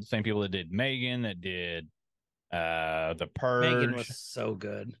 so the same people that did Megan, that did The Purge. Megan was so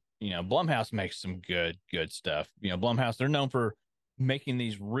good. You know, Blumhouse makes some good stuff. You know, Blumhouse, they're known for making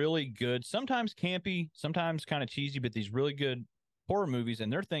these really good, sometimes campy, sometimes kind of cheesy, but these really good horror movies.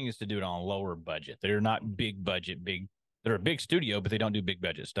 And their thing is to do it on a lower budget. They're not big budget, they're a big studio, but they don't do big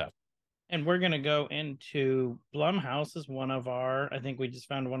budget stuff. And we're going to go into Blumhouse as I think we just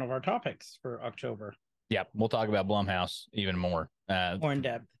found one of our topics for October. Yeah, we'll talk about Blumhouse even more. More in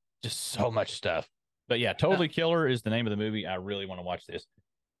depth. Just so much stuff. But yeah, Totally Killer is the name of the movie. I really want to watch this.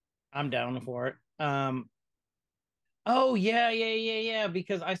 I'm down for it. Oh, yeah.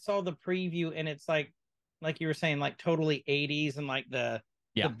 Because I saw the preview and it's like you were saying, like totally 80s and like the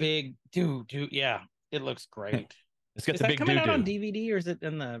big dude. Yeah, it looks great. It's got is the that big coming out on DVD or is it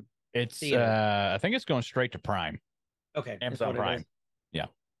in the It's theater? I think it's going straight to Prime. Okay. Amazon Prime. Yeah.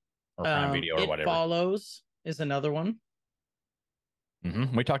 Or Prime Video or whatever. It Follows is another one.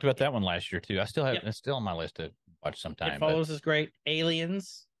 We talked about that one last year too. I still have it's still on my list to watch sometime. It Follows is great.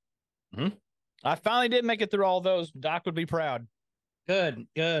 Aliens. I finally did make it through all those. Doc would be proud. Good.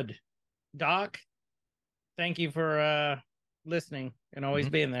 Doc, thank you for listening and always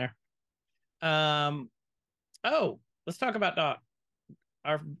being there. Oh, let's talk about Doc.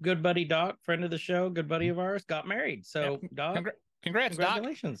 Our good buddy Doc, friend of the show, good buddy of ours, got married. So Doc, congrats,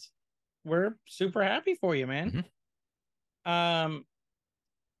 congratulations. Doc. We're super happy for you, man.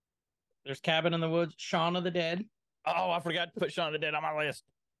 There's Cabin in the Woods, Shaun of the Dead. Oh, I forgot to put Shaun of the Dead on my list.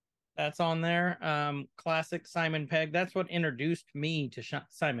 That's on there. Classic Simon Pegg. That's what introduced me to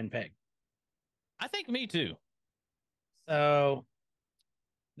Simon Pegg. I think me too. So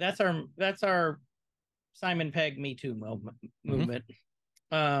that's our Simon Pegg Me Too movement.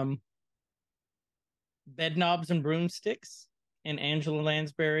 Bed Knobs and Broomsticks in Angela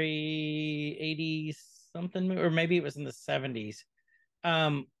Lansbury 80 something, or maybe it was in the 70s.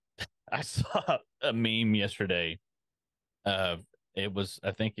 I saw a meme yesterday. I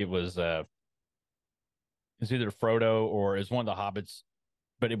think it was it's either Frodo or it's one of the hobbits,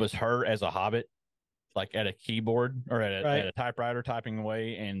 but it was her as a hobbit, like at a keyboard or at a typewriter typing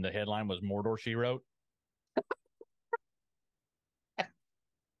away, and the headline was Mordor She Wrote.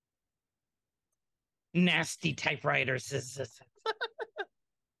 Nasty typewriters.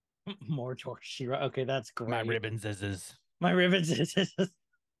 Mordor She Wrote. Okay, that's great. My ribbons is. My ribbons is.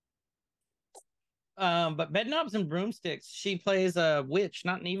 But Bed Knobs and Broomsticks, she plays a witch,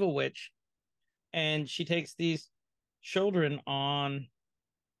 not an evil witch, and she takes these children on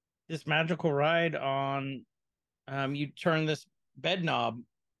this magical ride on you turn this bed knob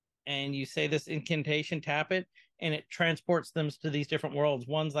and you say this incantation, tap it, and it transports them to these different worlds.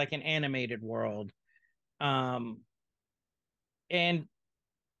 One's like an animated world. And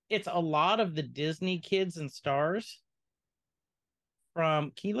it's a lot of the Disney kids and stars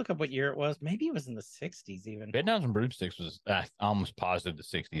from, can you look up what year it was? Maybe it was in the 60s even. Bed Knobs and Broomsticks was almost positive the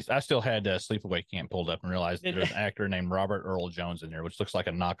 60s. I still had Sleepaway Camp pulled up and realized there's an actor named Robert Earl Jones in there, which looks like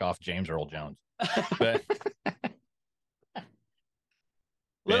a knockoff James Earl Jones. But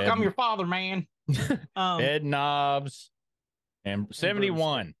look, I'm your father, man. Bed Knobs and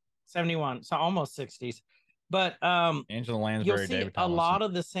 71. 71, so almost 60s. But Angela Lansbury, you'll see David a Tomlinson. lot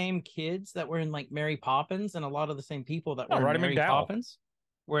of the same kids that were in like Mary Poppins, and a lot of the same people that were in Roddy Mary McDowell. Poppins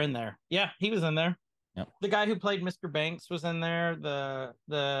were in there. Yeah, he was in there. Yep. The guy who played Mr. Banks was in there.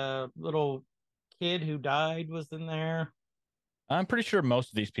 The little kid who died was in there. I'm pretty sure most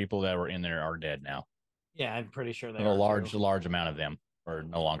of these people that were in there are dead now. Yeah, I'm pretty sure they a are large amount of them are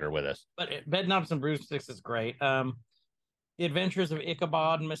no longer with us. But Bed Knobs and Broomsticks is great. The Adventures of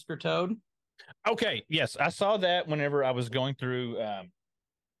Ichabod and Mr. Toad. Okay, yes, I saw that whenever I was going through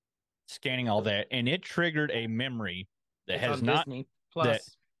scanning all that, and it triggered a memory that It's has on not. Disney Plus. That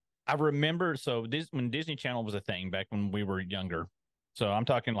I remember. So when Disney Channel was a thing back when we were younger, so I'm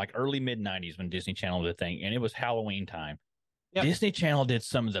talking like early mid '90s when Disney Channel was a thing, and it was Halloween time. Yep. Disney Channel did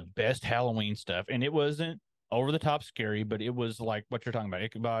some of the best Halloween stuff, and it wasn't over the top scary, but it was like what you're talking about,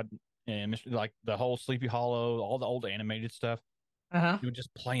 Ichabod and like the whole Sleepy Hollow, all the old animated stuff. You would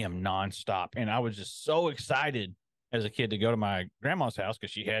just play them nonstop, and I was just so excited as a kid to go to my grandma's house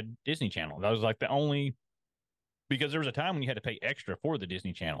because she had Disney Channel. That was like the only, because there was a time when you had to pay extra for the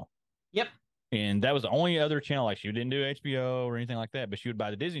Disney Channel. Yep. And that was the only other channel. Like she didn't do HBO or anything like that, but she would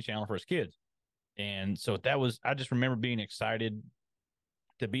buy the Disney Channel for us kids. And so that was, I just remember being excited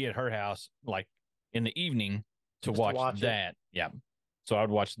to be at her house, like in the evening to watch that. Yeah. So I would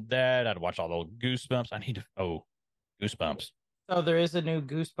watch that. I'd watch all those Goosebumps. Goosebumps. So there is a new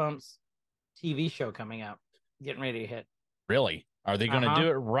Goosebumps TV show coming out, getting ready to hit. Really? Are they going to do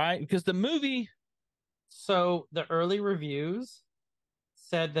it right? Because the movie. So the early reviews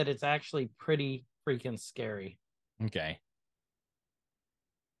said that it's actually pretty freaking scary. Okay.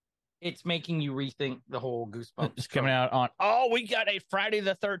 It's making you rethink the whole Goosebumps. It's coming out on. Oh, we got a Friday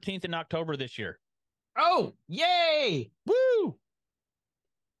the 13th in October this year. Oh, yay! Woo!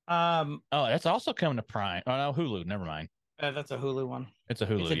 Oh, that's also coming to Prime. Oh no, Hulu. Never mind. That's a Hulu one. It's a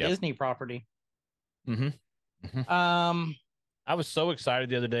Hulu. It's a Disney property. I was so excited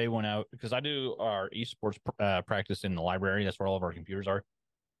the other day because I do our esports practice in the library. That's where all of our computers are.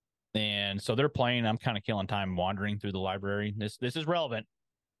 And so they're playing. I'm kind of killing time wandering through the library. This is relevant.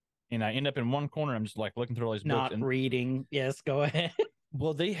 And I end up in one corner. I'm just like looking through all these books. Not reading. Yes, go ahead.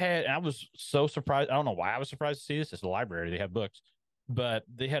 Well, I was so surprised. I don't know why I was surprised to see this. It's a library. They have books. But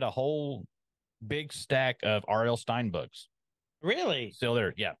they had a whole big stack of R.L. Stine books. Really? Still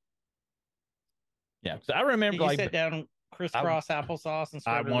there. Yeah. Yeah. So I remember Did you sit down crisscross applesauce and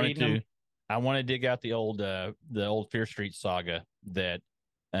start reading them? I want to dig out the old Fear Street saga that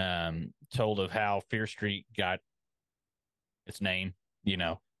told of how Fear Street got its name,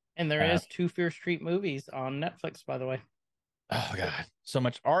 And there is 2 Fear Street movies on Netflix, by the way. Oh God, so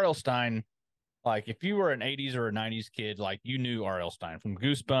much R.L. Stine. Like if you were an 80s or a 90s kid, like you knew R.L. Stine from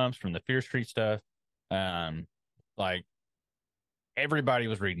Goosebumps, from the Fear Street stuff. Like everybody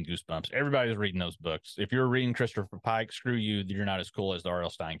was reading Goosebumps. Everybody was reading those books. If you're reading Christopher Pike, screw you. You're not as cool as the R.L.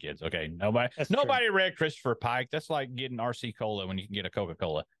 Stine kids. Okay. Nobody read Christopher Pike. That's like getting RC Cola when you can get a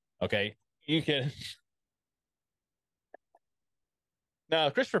Coca-Cola. Okay. You can. No,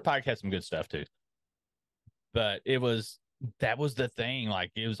 Christopher Pike had some good stuff too. But that was the thing.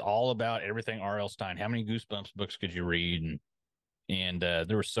 Like it was all about everything R.L. Stein. How many Goosebumps books could you read? And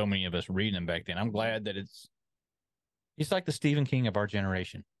there were so many of us reading them back then. I'm glad that he's like the Stephen King of our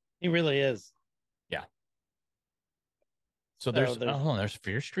generation. He really is. Yeah. So there's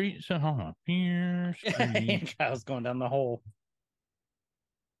Fear Street. So hold on. Fear Street. I was going down the hole.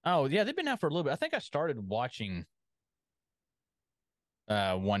 Oh, yeah, they've been out for a little bit. I think I started watching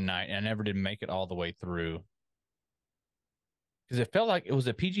one night and I never did make it all the way through. Because it felt like it was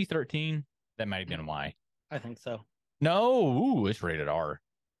a PG-13. That might have been why. I think so. No, it's rated R.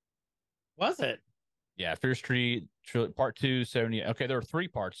 Was it? Yeah, Fear Street, part 2, 70. Okay, there were 3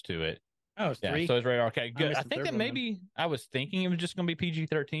 parts to it. Oh, it's 3? So it's rated R. Okay, good. I think that maybe I was thinking it was just going to be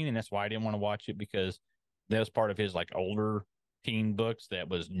PG-13, and that's why I didn't want to watch it, because that was part of his like older teen books that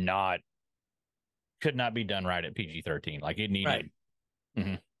could not be done right at PG-13. Like it needed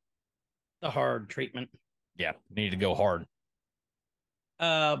the hard treatment. Yeah, needed to go hard.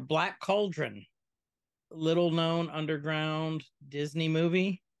 Black Cauldron, little known underground Disney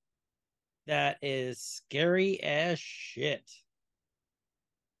movie that is scary as shit.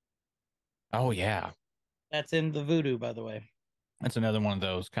 Oh yeah, that's in the Voodoo, by the way. That's another one of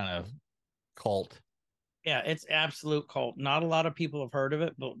those kind of cult. Yeah, it's absolute cult. Not a lot of people have heard of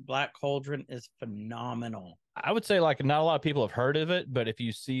it, but Black Cauldron is phenomenal. I would say like not a lot of people have heard of it, but if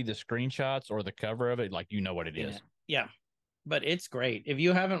you see the screenshots or the cover of it, like you know what it is. Yeah. But it's great. If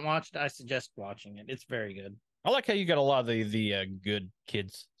you haven't watched, I suggest watching it. It's very good. I like how you got a lot of the good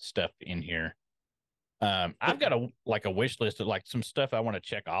kids stuff in here. I've got a wish list of like some stuff I want to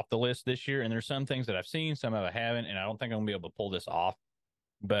check off the list this year, and there's some things that I've seen, some I haven't, and I don't think I'm gonna be able to pull this off.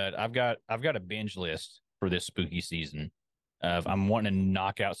 But I've got a binge list for this spooky season. I'm wanting to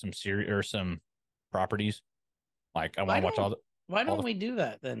knock out some series or some properties. Like I want to watch all the. Why don't we do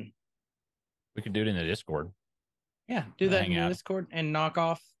that then? We could do it in the Discord. Yeah, do that in the Discord and knock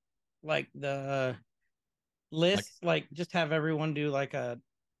off like the list. Like just have everyone do like a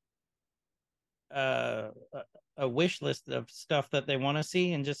wish list of stuff that they want to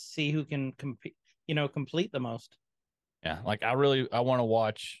see, and just see who can complete the most. Yeah, like I want to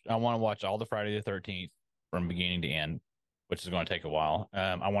watch all the Friday the 13th from beginning to end, which is going to take a while.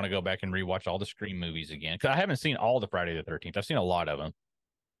 I want to go back and rewatch all the Scream movies again, because I haven't seen all the Friday the 13th. I've seen a lot of them.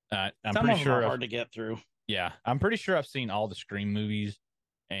 I'm Some pretty of them sure are hard to get through. Yeah, I'm pretty sure I've seen all the Scream movies,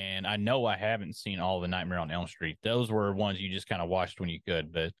 and I know I haven't seen all the Nightmare on Elm Street. Those were ones you just kind of watched when you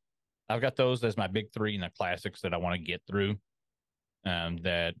could, but I've got those as my big 3 and the classics that I want to get through.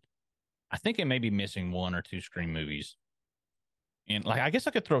 That I think it may be missing 1 or 2 Scream movies, and like I guess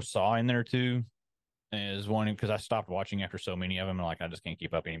I could throw Saw in there too as one, because I stopped watching after so many of them, and like I just can't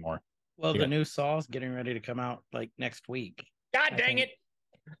keep up anymore. Well, the new Saw is getting ready to come out like next week. God dang it!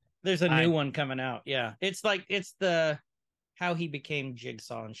 There's a new one coming out. Yeah, it's the how he became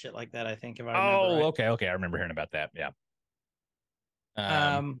Jigsaw and shit like that. I think if I remember. Okay. I remember hearing about that. Yeah.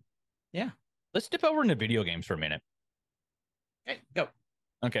 Yeah. Let's dip over into video games for a minute. Okay, go.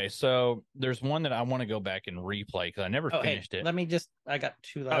 Okay, so there's one that I want to go back and replay because I never finished it. Let me I got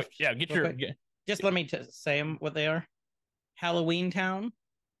 2 left. Oh, yeah, just let me say them what they are. Halloween Town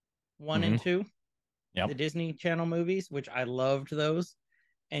 1 and 2. Yep. The Disney Channel movies, which I loved those.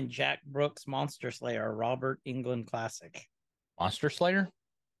 And Jack Brooks' Monster Slayer, Robert Englund classic. Monster Slayer?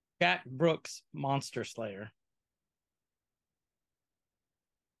 Jack Brooks' Monster Slayer.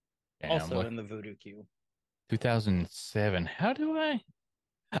 Damn, also in the Voodoo Queue. 2007. How do I?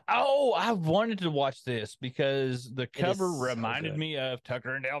 Oh, I wanted to watch this because the cover reminded me of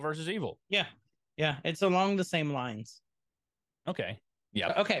Tucker and Dale versus Evil. Yeah. Yeah. It's along the same lines. Okay.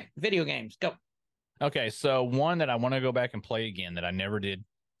 Yeah. Okay. Video games. Go. Okay. So one that I want to go back and play again that I never did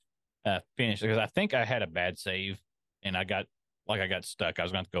finish, because I think I had a bad save and I got stuck. I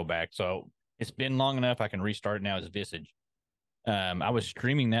was going to go back. So it's been long enough. I can restart it now as Visage. I was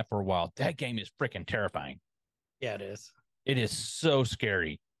streaming that for a while. That game is freaking terrifying. Yeah, it is. It is so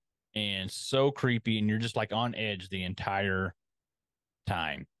scary and so creepy, and you're just like on edge the entire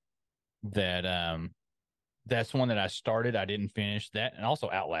time. That's one that I started. I didn't finish that, and also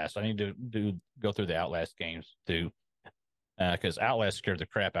Outlast. I need to go through the Outlast games too, because Outlast scared the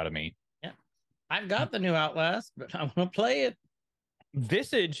crap out of me. Yeah, I've got the new Outlast, but I want to play it.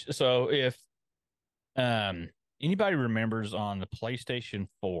 Visage. So if anybody remembers, on the PlayStation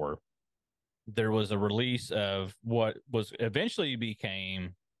 4, there was a release of what was eventually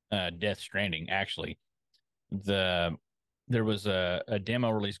became Death Stranding. Actually, there was a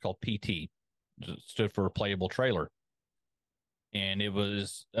demo release called PT, stood for playable trailer, and it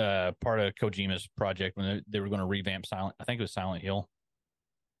was part of Kojima's project when they were going to revamp Silent. I think it was Silent Hill.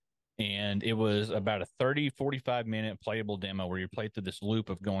 And it was about a 45 minute playable demo where you play through this loop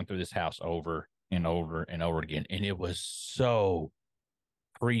of going through this house over and over and over again. And it was so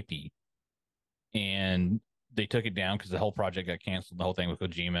creepy. And they took it down because the whole project got canceled. The whole thing with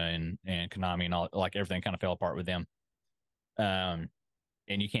Kojima and Konami and all, like everything kind of fell apart with them. And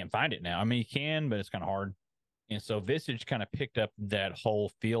you can't find it now. I mean, you can, but it's kind of hard. And so Visage kind of picked up that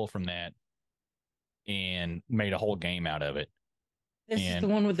whole feel from that and made a whole game out of it. This is the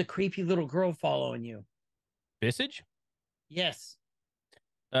one with the creepy little girl following you. Visage? Yes.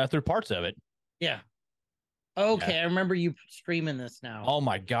 Through parts of it. Yeah. Okay, yeah. I remember you streaming this now. Oh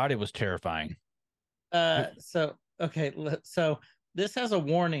my God, it was terrifying. So this has a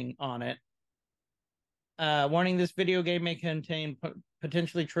warning on it. Warning: this video game may contain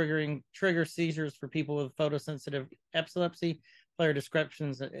potentially trigger seizures for people with photosensitive epilepsy. Player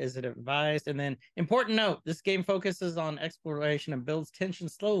descriptions is it advised. And then important note: this game focuses on exploration and builds tension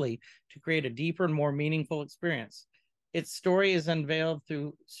slowly to create a deeper and more meaningful experience. Its story is unveiled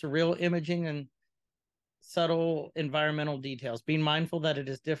through surreal imaging and subtle environmental details. Being mindful that it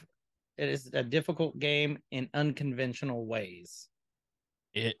is a difficult game in unconventional ways.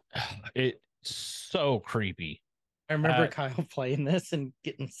 It's so creepy. I remember Kyle playing this and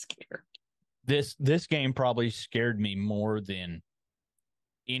getting scared. This game probably scared me more than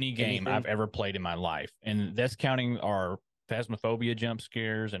any game I've ever played in my life. And that's counting our Phasmophobia jump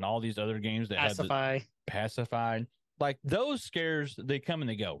scares and all these other games that had Pacified. Like those scares, they come and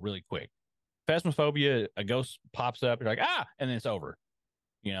they go really quick. Phasmophobia, a ghost pops up, you're like, and then it's over.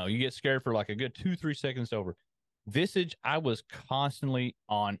 You know, you get scared for like a good 2-3 seconds over. Visage, I was constantly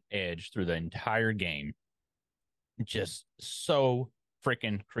on edge through the entire game. Just so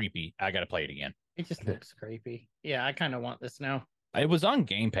freaking creepy. I got to play it again. It just looks creepy. Yeah, I kind of want this now. It was on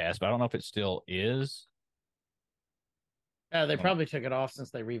Game Pass, but I don't know if it still is. They probably took it off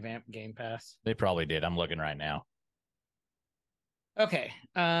since they revamped Game Pass. They probably did. I'm looking right now. Okay.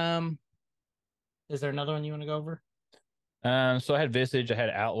 Is there another one you want to go over? So I had Visage, I had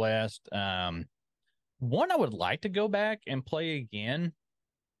Outlast. One I would like to go back and play again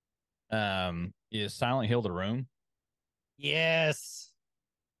is Silent Hill: The Room. Yes.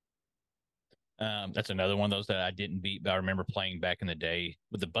 That's another one of those that I didn't beat, but I remember playing back in the day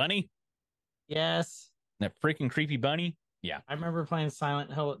with the bunny. Yes. That freaking creepy bunny. Yeah. I remember playing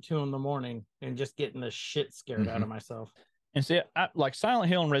Silent Hill at 2 a.m. and just getting the shit scared out of myself. And see, like Silent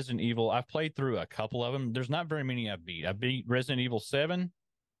Hill and Resident Evil, I've played through a couple of them. There's not very many I've beat. I beat Resident Evil 7,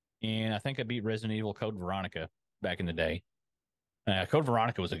 and I think I beat Resident Evil Code Veronica back in the day. Code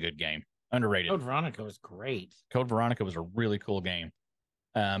Veronica was a good game. Underrated. Code Veronica was great. Code Veronica was a really cool game.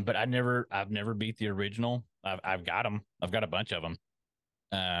 But I've never beat the original. I've got them. I've got a bunch of them.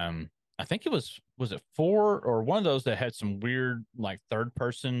 I think it was it 4 or one of those that had some weird like third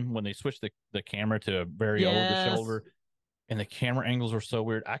person when they switched the camera to a very over the shoulder. And the camera angles were so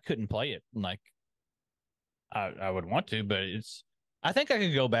weird. I couldn't play it. Like I would want to, but I think I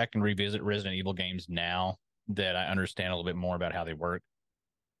could go back and revisit Resident Evil games now that I understand a little bit more about how they work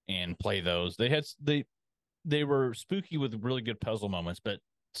and play those. They were spooky with really good puzzle moments, but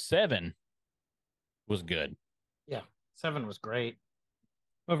 7 was good. Yeah, 7 was great.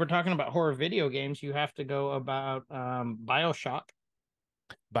 If we're talking about horror video games, you have to go about BioShock.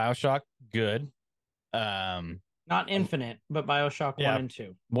 BioShock, good. Not Infinite, but BioShock 1 and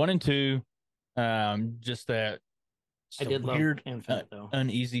 2. 1 and 2. Just that I did weird, love Infinite, though.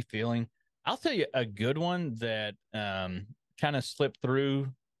 Uneasy feeling. I'll tell you a good one that kind of slipped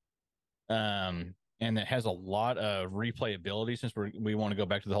through and that has a lot of replayability since we want to go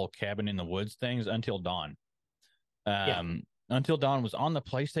back to the whole cabin in the woods things, Until Dawn. Until Dawn was on the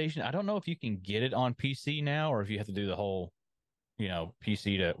PlayStation. I don't know if you can get it on PC now or if you have to do the whole,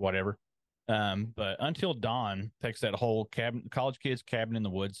 PC to whatever. But Until Dawn takes that whole college kids cabin in the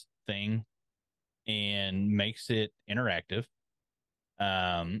woods thing and makes it interactive.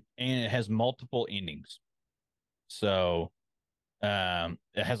 And it has multiple endings. So it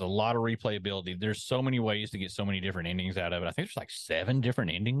has a lot of replayability. There's so many ways to get so many different endings out of it. I think there's like 7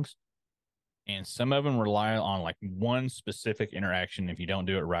 different endings. And some of them rely on like one specific interaction. If you don't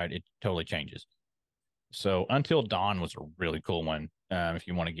do it right, it totally changes. So Until Dawn was a really cool one. If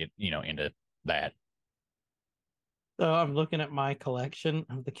you want to get, into that. So I'm looking at my collection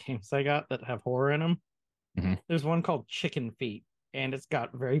of the games I got that have horror in them. Mm-hmm. There's one called Chicken Feet, and it's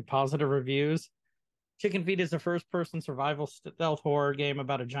got very positive reviews. Chicken Feet is a first-person survival stealth horror game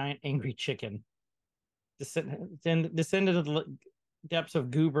about a giant angry chicken. Descend into the depths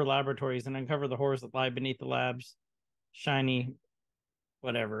of Goober Laboratories and uncover the horrors that lie beneath the lab's shiny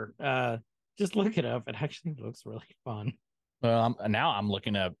whatever. Just look it up. It actually looks really fun. Well, now I'm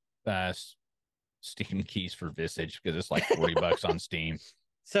looking up Steam keys for Visage because it's like $40 on Steam.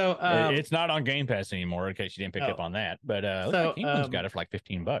 So it's not on Game Pass anymore in case you didn't pick up on that. But so England's got it for like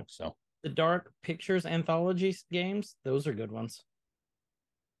 $15. So the Dark Pictures anthology games, those are good ones.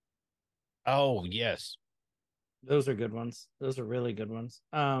 Oh yes, those are good ones. Those are really good ones.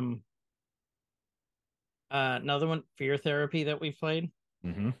 Another one, Fear Therapy, that we played.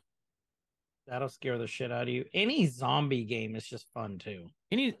 Mm-hmm. That'll scare the shit out of you. Any zombie game is just fun too.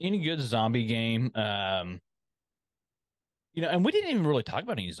 Any good zombie game. And we didn't even really talk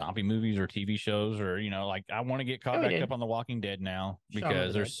about any zombie movies or TV shows or, like I want to get caught back up on The Walking Dead now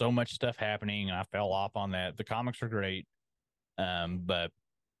because there's so much stuff happening and I fell off on that. The comics are great. But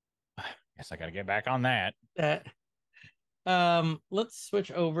I guess I got to get back on that. Let's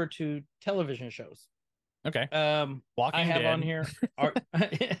switch over to television shows. Okay. Walking Dead. On here.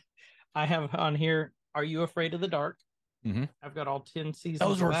 I have on here. Are You Afraid of the Dark? Mm-hmm. I've got all 10 seasons.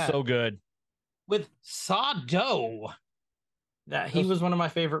 Those were so good. With Sado. He was one of my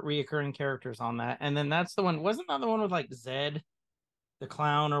favorite reoccurring characters on that. And then that's the one. Wasn't that the one with like Zed, the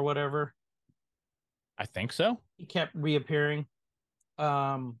clown or whatever? I think so. He kept reappearing.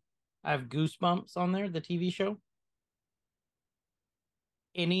 I have Goosebumps on there, the TV show.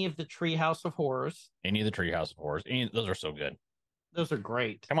 Any of the Treehouse of Horrors. Those are so good. Those are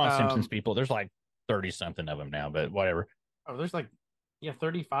great. Come on, Simpsons people. There's like 30-something of them now, but whatever. Oh, there's like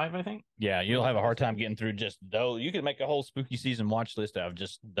 35, I think. Yeah, you'll have a hard time getting through just those. You could make a whole spooky season watch list out of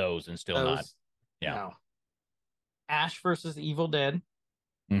just those and still not. Yeah. No. Ash versus Evil Dead.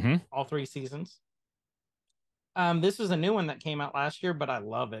 Mm-hmm. All 3 seasons. This was a new one that came out last year, but I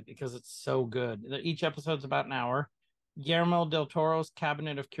love it because it's so good. Each episode's about an hour. Guillermo del Toro's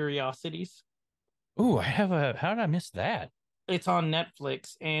Cabinet of Curiosities. Ooh, how did I miss that? It's on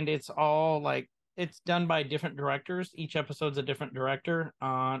Netflix, and it's all like, it's done by different directors. Each episode's a different director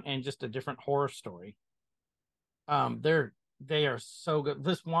and just a different horror story. They are so good.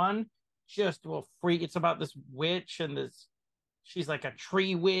 This one just will freak. It's about this witch and she's like a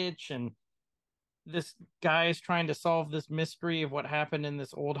tree witch, and this guy is trying to solve this mystery of what happened in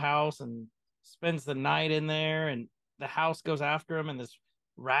this old house and spends the night in there, and the house goes after him, and this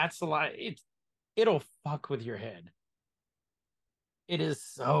rat's alive. It'll fuck with your head. It is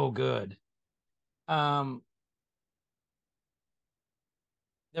so good. There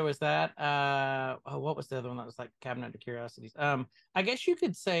was that. What was the other one that was like Cabinet of Curiosities? I guess you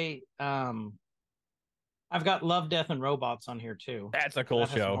could say I've got Love, Death, and Robots on here too. That's a cool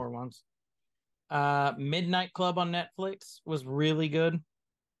show. More ones. Midnight Club on Netflix was really good.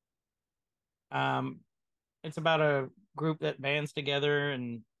 It's about a group that bands together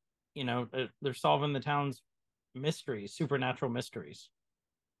and they're solving the town's mysteries, supernatural mysteries.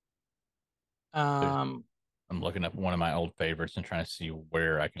 I'm looking up one of my old favorites and trying to see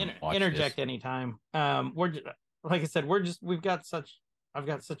where I can interject anytime. Like I said, I've got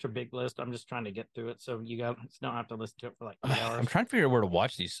such a big list. I'm just trying to get through it, so you guys don't have to listen to it for like 8 hours. I'm trying to figure out where to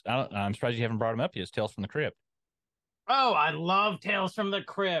watch these. I'm surprised you haven't brought them up yet. It's Tales from the Crypt. Oh, I love Tales from the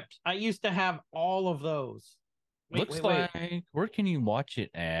Crypt. I used to have all of those. Looks like where can you watch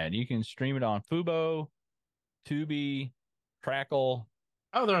it at? You can stream it on Fubo, Tubi, Crackle.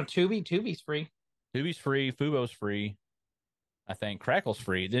 Oh, they're on Tubi. Tubi's free. Tubi's free. Fubo's free. I think Crackle's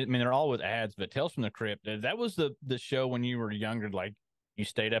free. I mean, they're all with ads, but Tales from the Crypt, that was the show when you were younger, like you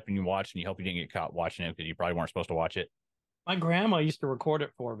stayed up and you watched and you hope you didn't get caught watching it because you probably weren't supposed to watch it. My grandma used to record it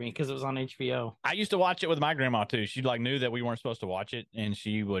for me because it was on HBO. I used to watch it with my grandma too. She like knew that we weren't supposed to watch it, and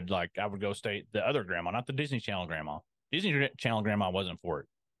she would I would go stay the other grandma, not the Disney Channel grandma. Disney Channel grandma wasn't for it.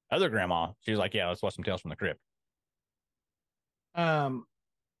 Other grandma, she was like, "Yeah, let's watch some Tales from the Crypt."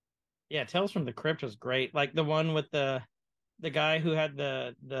 Yeah, Tales from the Crypt was great. Like the one with the guy who had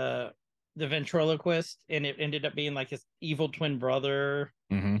the ventriloquist, and it ended up being like his evil twin brother,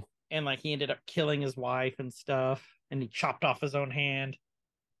 mm-hmm. and like he ended up killing his wife and stuff. And he chopped off his own hand.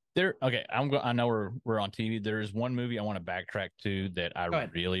 Okay, I know we're on TV. There is one movie I want to backtrack to that I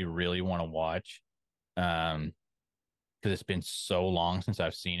really, really want to watch, because it's been so long since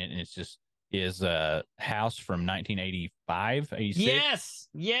I've seen it, and it's just House from 1985, 86.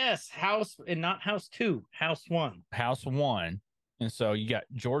 Yes, House, and not House 2, House 1. House 1, and so you got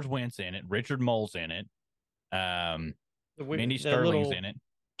George Wentz in it, Richard Mole's in it, Mindy Sterling's in it,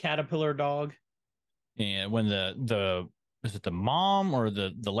 caterpillar dog. And when is it the mom or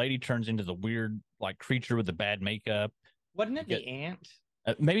the lady turns into the weird like creature with the bad makeup? Wasn't it the aunt?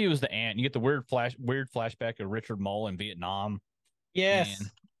 Maybe it was the aunt. You get the weird flashback of Richard Mole in Vietnam. Yes, and,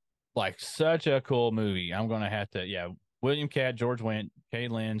 like such a cool movie. I'm gonna have to William Catt, George Wendt, Kay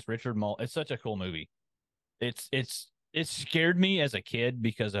Lenz, Richard Mole. It's such a cool movie. It's it scared me as a kid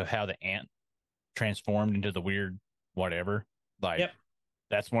because of how the ant transformed into the weird whatever. Like, Yep.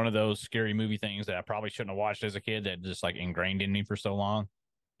 that's one of those scary movie things that I probably shouldn't have watched as a kid that just like ingrained in me for so long.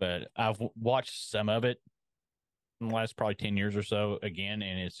 But I've watched some of it in the last probably 10 years or so again,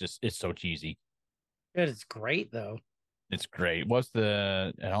 and it's so cheesy. It's great though. It's great. I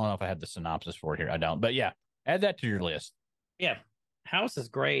don't know if I have the synopsis for it here. I don't. But yeah, add that to your list. Yeah. House is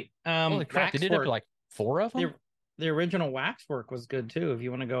great. Holy crap, they did up to like 4 of them? The original Waxwork was good too, if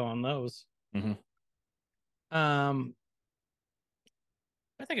you want to go on those. Mm-hmm. I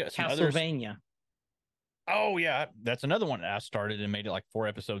think it was Castlevania. Oh yeah, that's another one I started and made it like 4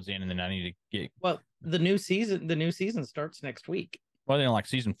 episodes in, and then I need to get. Well, the new season starts next week. Well, they're in like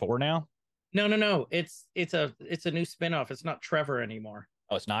season 4 now. No. It's a new spinoff. It's not Trevor anymore.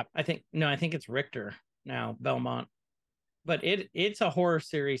 Oh, it's not. I think it's Richter now, Belmont. But it's a horror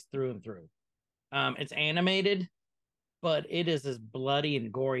series through and through. It's animated, but it is as bloody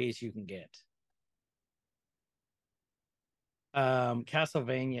and gory as you can get.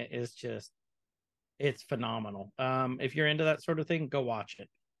 Castlevania is just, it's phenomenal. If you're into that sort of thing, go watch it.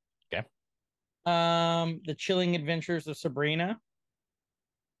 Okay. The Chilling Adventures of Sabrina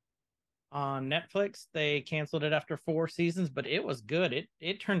on Netflix. They canceled it after 4 seasons, but it was good.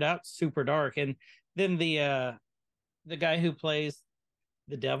 It turned out super dark. And then the guy who plays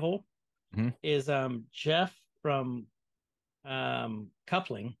the devil is Jeff from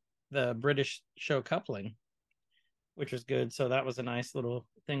Coupling, the British show Coupling, which was good. So that was a nice little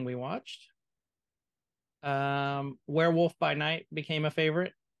thing we watched. Werewolf by Night became a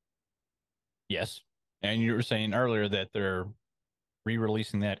favorite. Yes. And you were saying earlier that they're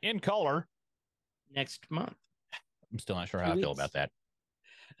re-releasing that in color next month. I'm still not sure how I feel about that.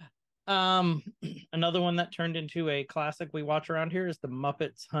 Another one that turned into a classic we watch around here is the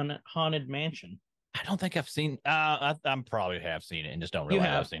Muppets Haunted Mansion. I don't think I've seen. I probably have seen it and just don't realize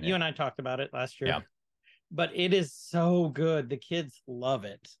I've seen it. You and I talked about it last year. Yeah. But it is so good. The kids love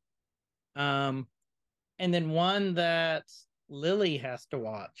it. And then one that Lily has to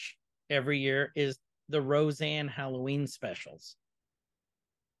watch every year is the Roseanne Halloween specials.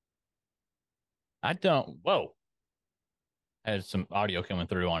 I don't. Whoa. I had some audio coming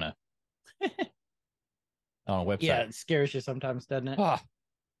through on a website. Yeah, it scares you sometimes, doesn't it?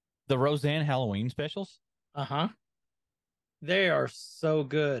 The Roseanne Halloween specials? Uh-huh. They are so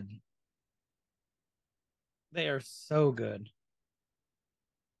good. They are so good.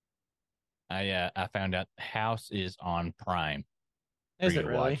 I found out House is on Prime. Is it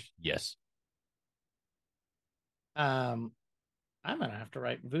really? Watch. Yes. I'm gonna have to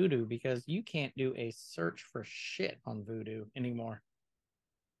write Voodoo because you can't do a search for shit on Voodoo anymore.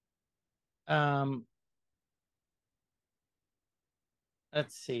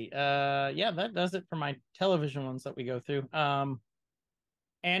 Let's see. Yeah, that does it for my television ones that we go through. Anime.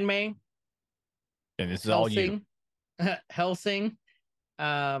 And this is all you. Hellsing,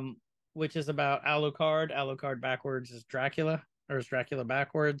 which is about Alucard. Alucard backwards is Dracula, or is Dracula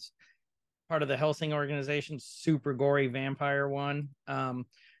backwards. Part of the Hellsing organization, super gory vampire one.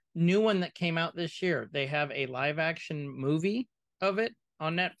 New one that came out this year. They have a live action movie of it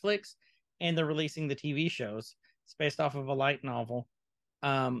on Netflix, and they're releasing the TV shows. It's based off of a light novel.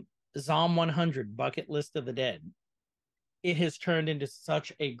 Zom 100, Bucket List of the Dead. It has turned into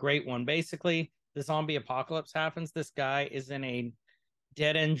such a great one. Basically, the zombie apocalypse happens. This guy is in a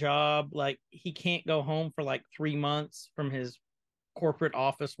dead-end job. Like, he can't go home for like 3 months from his corporate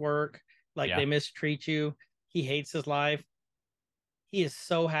office work. They mistreat you. He hates his life. He is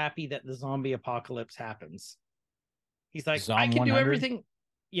so happy that the zombie apocalypse happens. He's like, I can do everything.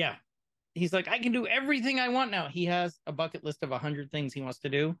 Yeah. He's like, I can do everything I want now. He has a bucket list of 100 things he wants to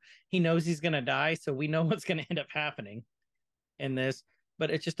do. He knows he's going to die, so we know what's going to end up happening in this. But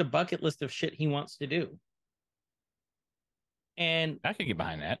it's just a bucket list of shit he wants to do. And I could get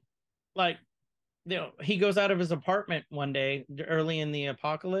behind that. Like, he goes out of his apartment one day early in the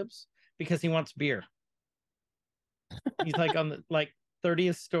apocalypse because he wants beer. He's like on the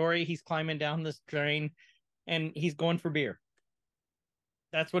 30th story. He's climbing down this drain and he's going for beer.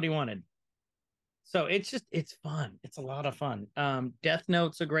 That's what he wanted. So it's fun. It's a lot of fun. Death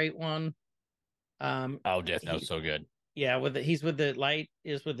Note's a great one. Death Note's so good. Yeah, he's with the light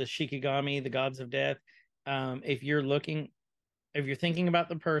is with the Shikigami, the gods of death. If you're thinking about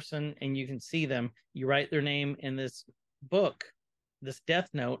the person and you can see them, you write their name in this book, this Death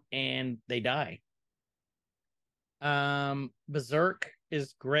Note, and they die. Berserk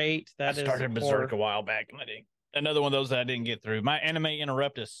is great. I started Berserk a while back, and another one of those that I didn't get through. My anime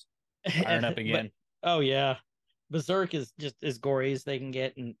interruptus firing up again. Oh yeah, Berserk is just as gory as they can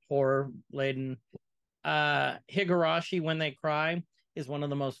get and horror laden. Higurashi When They Cry is one of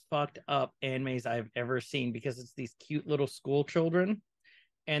the most fucked up animes I've ever seen because it's these cute little school children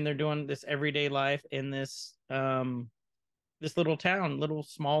and they're doing this everyday life in this this little town,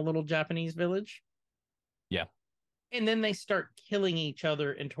 small little Japanese village. Yeah. And then they start killing each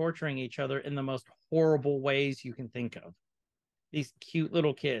other and torturing each other in the most horrible ways you can think of. These cute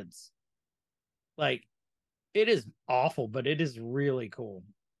little kids. Like, it is awful, but it is really cool.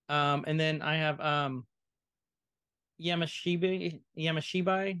 And then I have Yamashibai,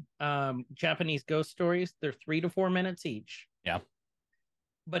 Japanese ghost stories. They're 3 to 4 minutes each. Yeah.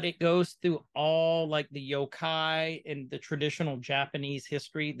 But it goes through all like the yokai and the traditional Japanese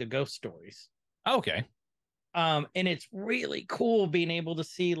history, the ghost stories. Okay. And it's really cool being able to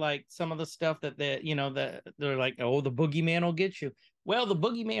see like some of the stuff that they're like, oh, the boogeyman will get you. Well, the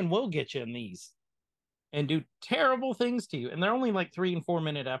boogeyman will get you in these and do terrible things to you. And they're only like 3 and 4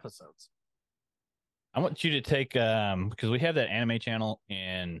 minute episodes. I want you to take because we have that anime channel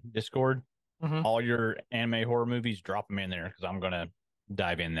in Discord. Mm-hmm. All your anime horror movies, drop them in there because I'm gonna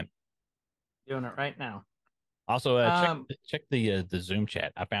dive in them. Doing it right now. Also, check the Zoom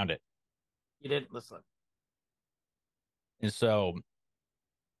chat. I found it. You did? Let's look. And so,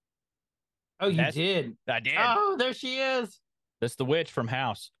 oh, you did? I did. Oh, there she is. That's the witch from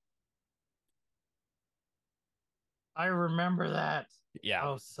House. I remember that. Yeah.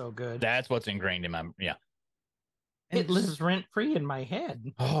 Oh, so good. That's what's ingrained in my It lives rent free in my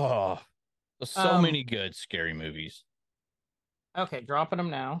head. Oh, so many good scary movies. Okay, dropping them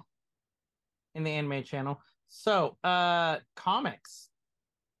now in the anime channel. So, comics.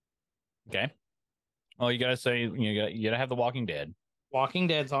 Okay. Well, you gotta say you gotta have The Walking Dead. Walking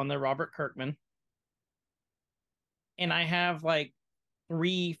Dead's on there. Robert Kirkman. And I have like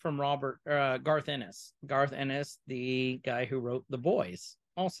 3 from Garth Ennis. Garth Ennis, the guy who wrote The Boys,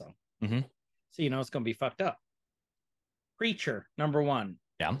 also. Mm-hmm. So it's gonna be fucked up. Preacher, number 1.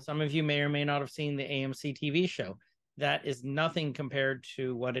 Yeah. Some of you may or may not have seen the AMC TV show. That is nothing compared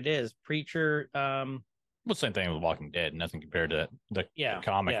to what it is. Preacher. Well, same thing with Walking Dead. Nothing compared to the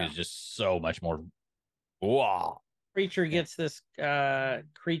comic is just so much more. Wow. Preacher gets this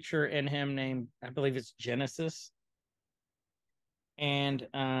creature in him named, I believe it's Genesis. And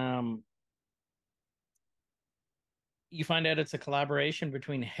you find out it's a collaboration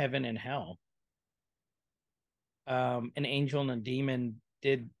between heaven and hell. An angel and a demon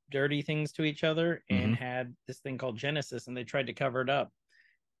did dirty things to each other and had this thing called Genesis, and they tried to cover it up.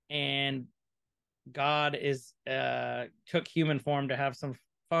 And God took human form to have some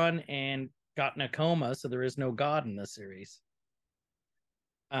fun and got in a coma, so there is no God in this series.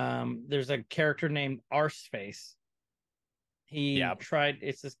 There's a character named Arseface.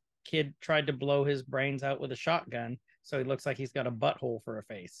 This kid tried to blow his brains out with a shotgun, so he looks like he's got a butthole for a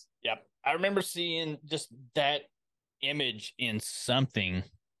face. Yep. I remember seeing just that image in something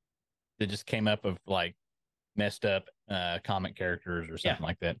that just came up of like messed up comic characters or something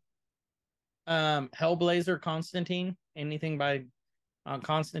like that. Hellblazer, Constantine, anything by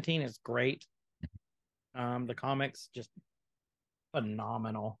Constantine is great. The comics just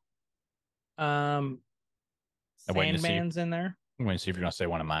phenomenal. Sandman's in there. I'm going to see if you're going to say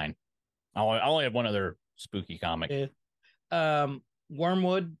one of mine. I only have one other spooky comic.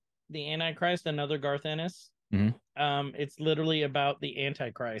 Wormwood, the Antichrist, another Garth Ennis. Mm-hmm. It's literally about the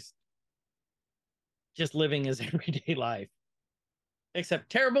Antichrist just living his everyday life. Except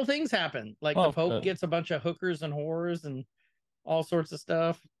terrible things happen. Like the Pope gets a bunch of hookers and whores and all sorts of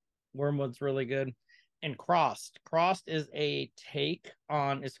stuff. Wormwood's really good. And Crossed. Crossed is a take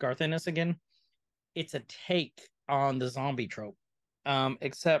on, it's Garth Ennis again. It's a take on the zombie trope.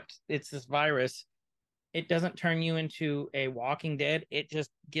 Except it's this virus. It doesn't turn you into a Walking Dead. It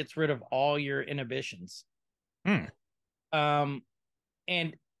just gets rid of all your inhibitions. And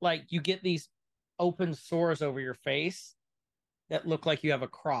like you get these open sores over your face that look like you have a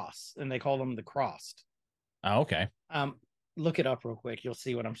cross, and they call them the Crossed. Oh, okay. Look it up real quick. You'll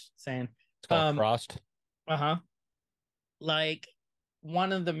see what I'm saying. It's called Crossed. Like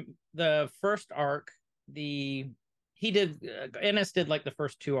one of the first arc, Ennis did like the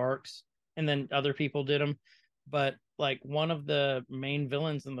first 2 arcs, and then other people did them. But like one of the main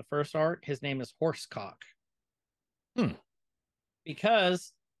villains in the first arc, his name is Horsecock.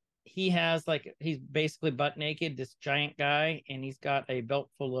 Because he's basically butt naked, this giant guy, and he's got a belt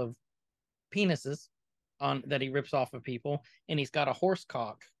full of penises on that he rips off of people, and he's got a horse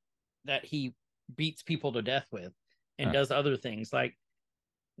cock that he beats people to death with and does other things. Like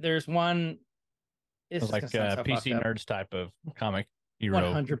there's one, it's like a PC Nerds type of comic hero.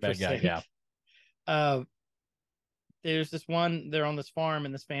 100%. Yeah. There's this one, they're on this farm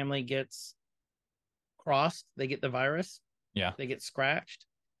and this family gets crossed, they get the virus. Yeah. They get scratched.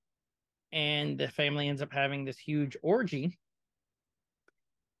 And the family ends up having this huge orgy.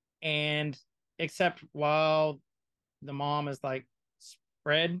 And except while the mom is like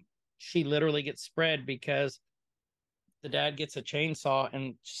spread, she literally gets spread because the dad gets a chainsaw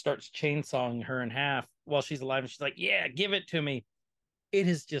and starts chainsawing her in half while she's alive. And she's like, yeah, give it to me. It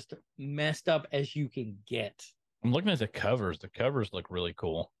is just messed up as you can get. I'm looking at the covers. The covers look really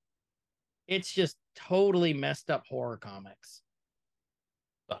cool. It's just totally messed up horror comics.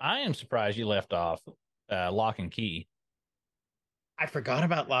 But I am surprised you left off Lock and Key. I forgot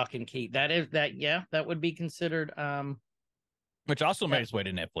about Lock and Key. That would be considered which also made its way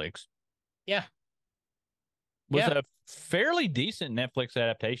to Netflix. Yeah. Was a fairly decent Netflix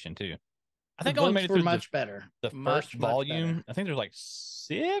adaptation too. I think the I only books made it were through much better. The Much first volume. better. I think there's like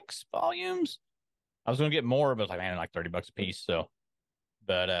 6 volumes. I was going to get more, but I was like, man, like $30 a piece. So,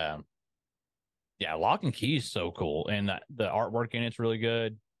 but yeah, Lock and Key is so cool, and the artwork in it's really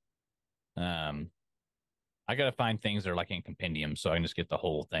good. I got to find things that are like in compendium so I can just get the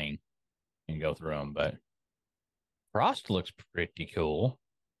whole thing and go through them. But Frost looks pretty cool.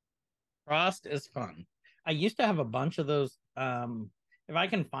 Frost is fun. I used to have a bunch of those. If I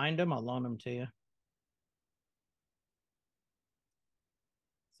can find them, I'll loan them to you.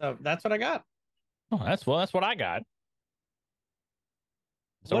 So that's what I got. Oh, that's what I got.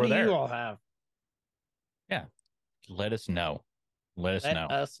 So what we're do there. you all have? Yeah. Let us know. Let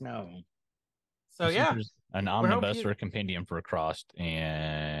us know. So yeah, there's an omnibus or a compendium for a Frost,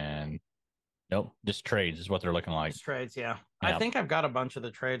 and nope, just trades is what they're looking like. Just trades, yeah. I think I've got a bunch of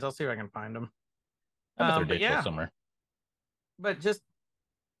the trades. I'll see if I can find them. I bet they're digital somewhere. But just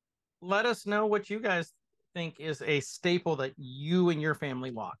let us know what you guys think is a staple that you and your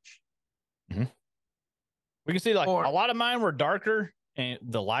family watch. Mm-hmm. We can see like a lot of mine were darker and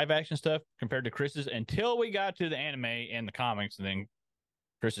the live action stuff compared to Chris's until we got to the anime and the comics, and then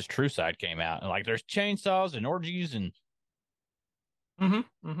Chris's true side came out. And like there's chainsaws and orgies and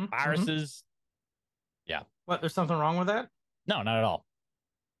viruses. Yeah. What? There's something wrong with that? No, not at all.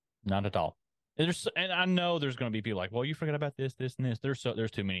 Not at all. And I know there's going to be people like, well, you forgot about this, this, and this.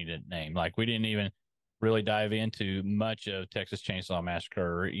 There's too many to name. Like we didn't even really dive into much of Texas Chainsaw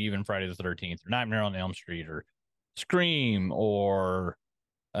Massacre or even Friday the 13th or Nightmare on Elm Street or Scream or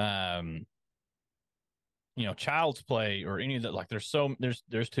Child's Play or any of that. Like there's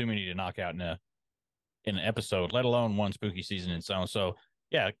too many to knock out in an episode, let alone one spooky season and so on. So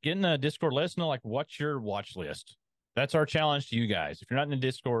yeah, get in the Discord, let us know like what's your watch list. That's our challenge to you guys. If you're not in the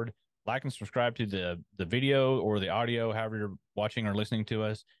Discord, like and subscribe to the video or the audio, however you're watching or listening to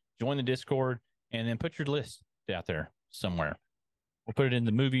us. Join the Discord and then put your list out there somewhere. We'll put it in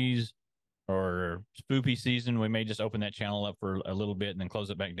the movies or spooky season. We may just open that channel up for a little bit and then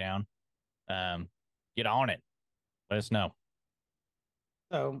close it back down. Get on it. Let us know.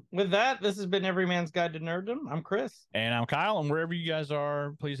 So with that, this has been Every Man's Guide to Nerddom. I'm Chris. And I'm Kyle. And wherever you guys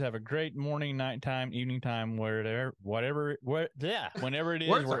are, please have a great morning, nighttime, evening time, whenever it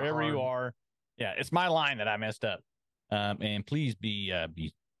is, wherever you are. Yeah, it's my line that I messed up. And please be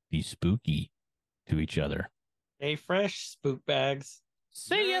spooky to each other. Stay fresh, spook bags.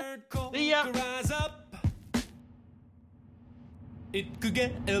 See ya. See ya. Rise up. It could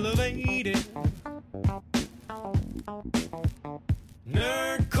get elevated.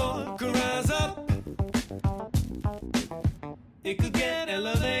 Nerdcore could rise up. It could get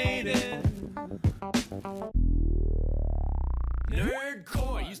elevated.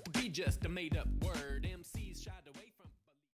 Nerdcore used to be just a made-up word.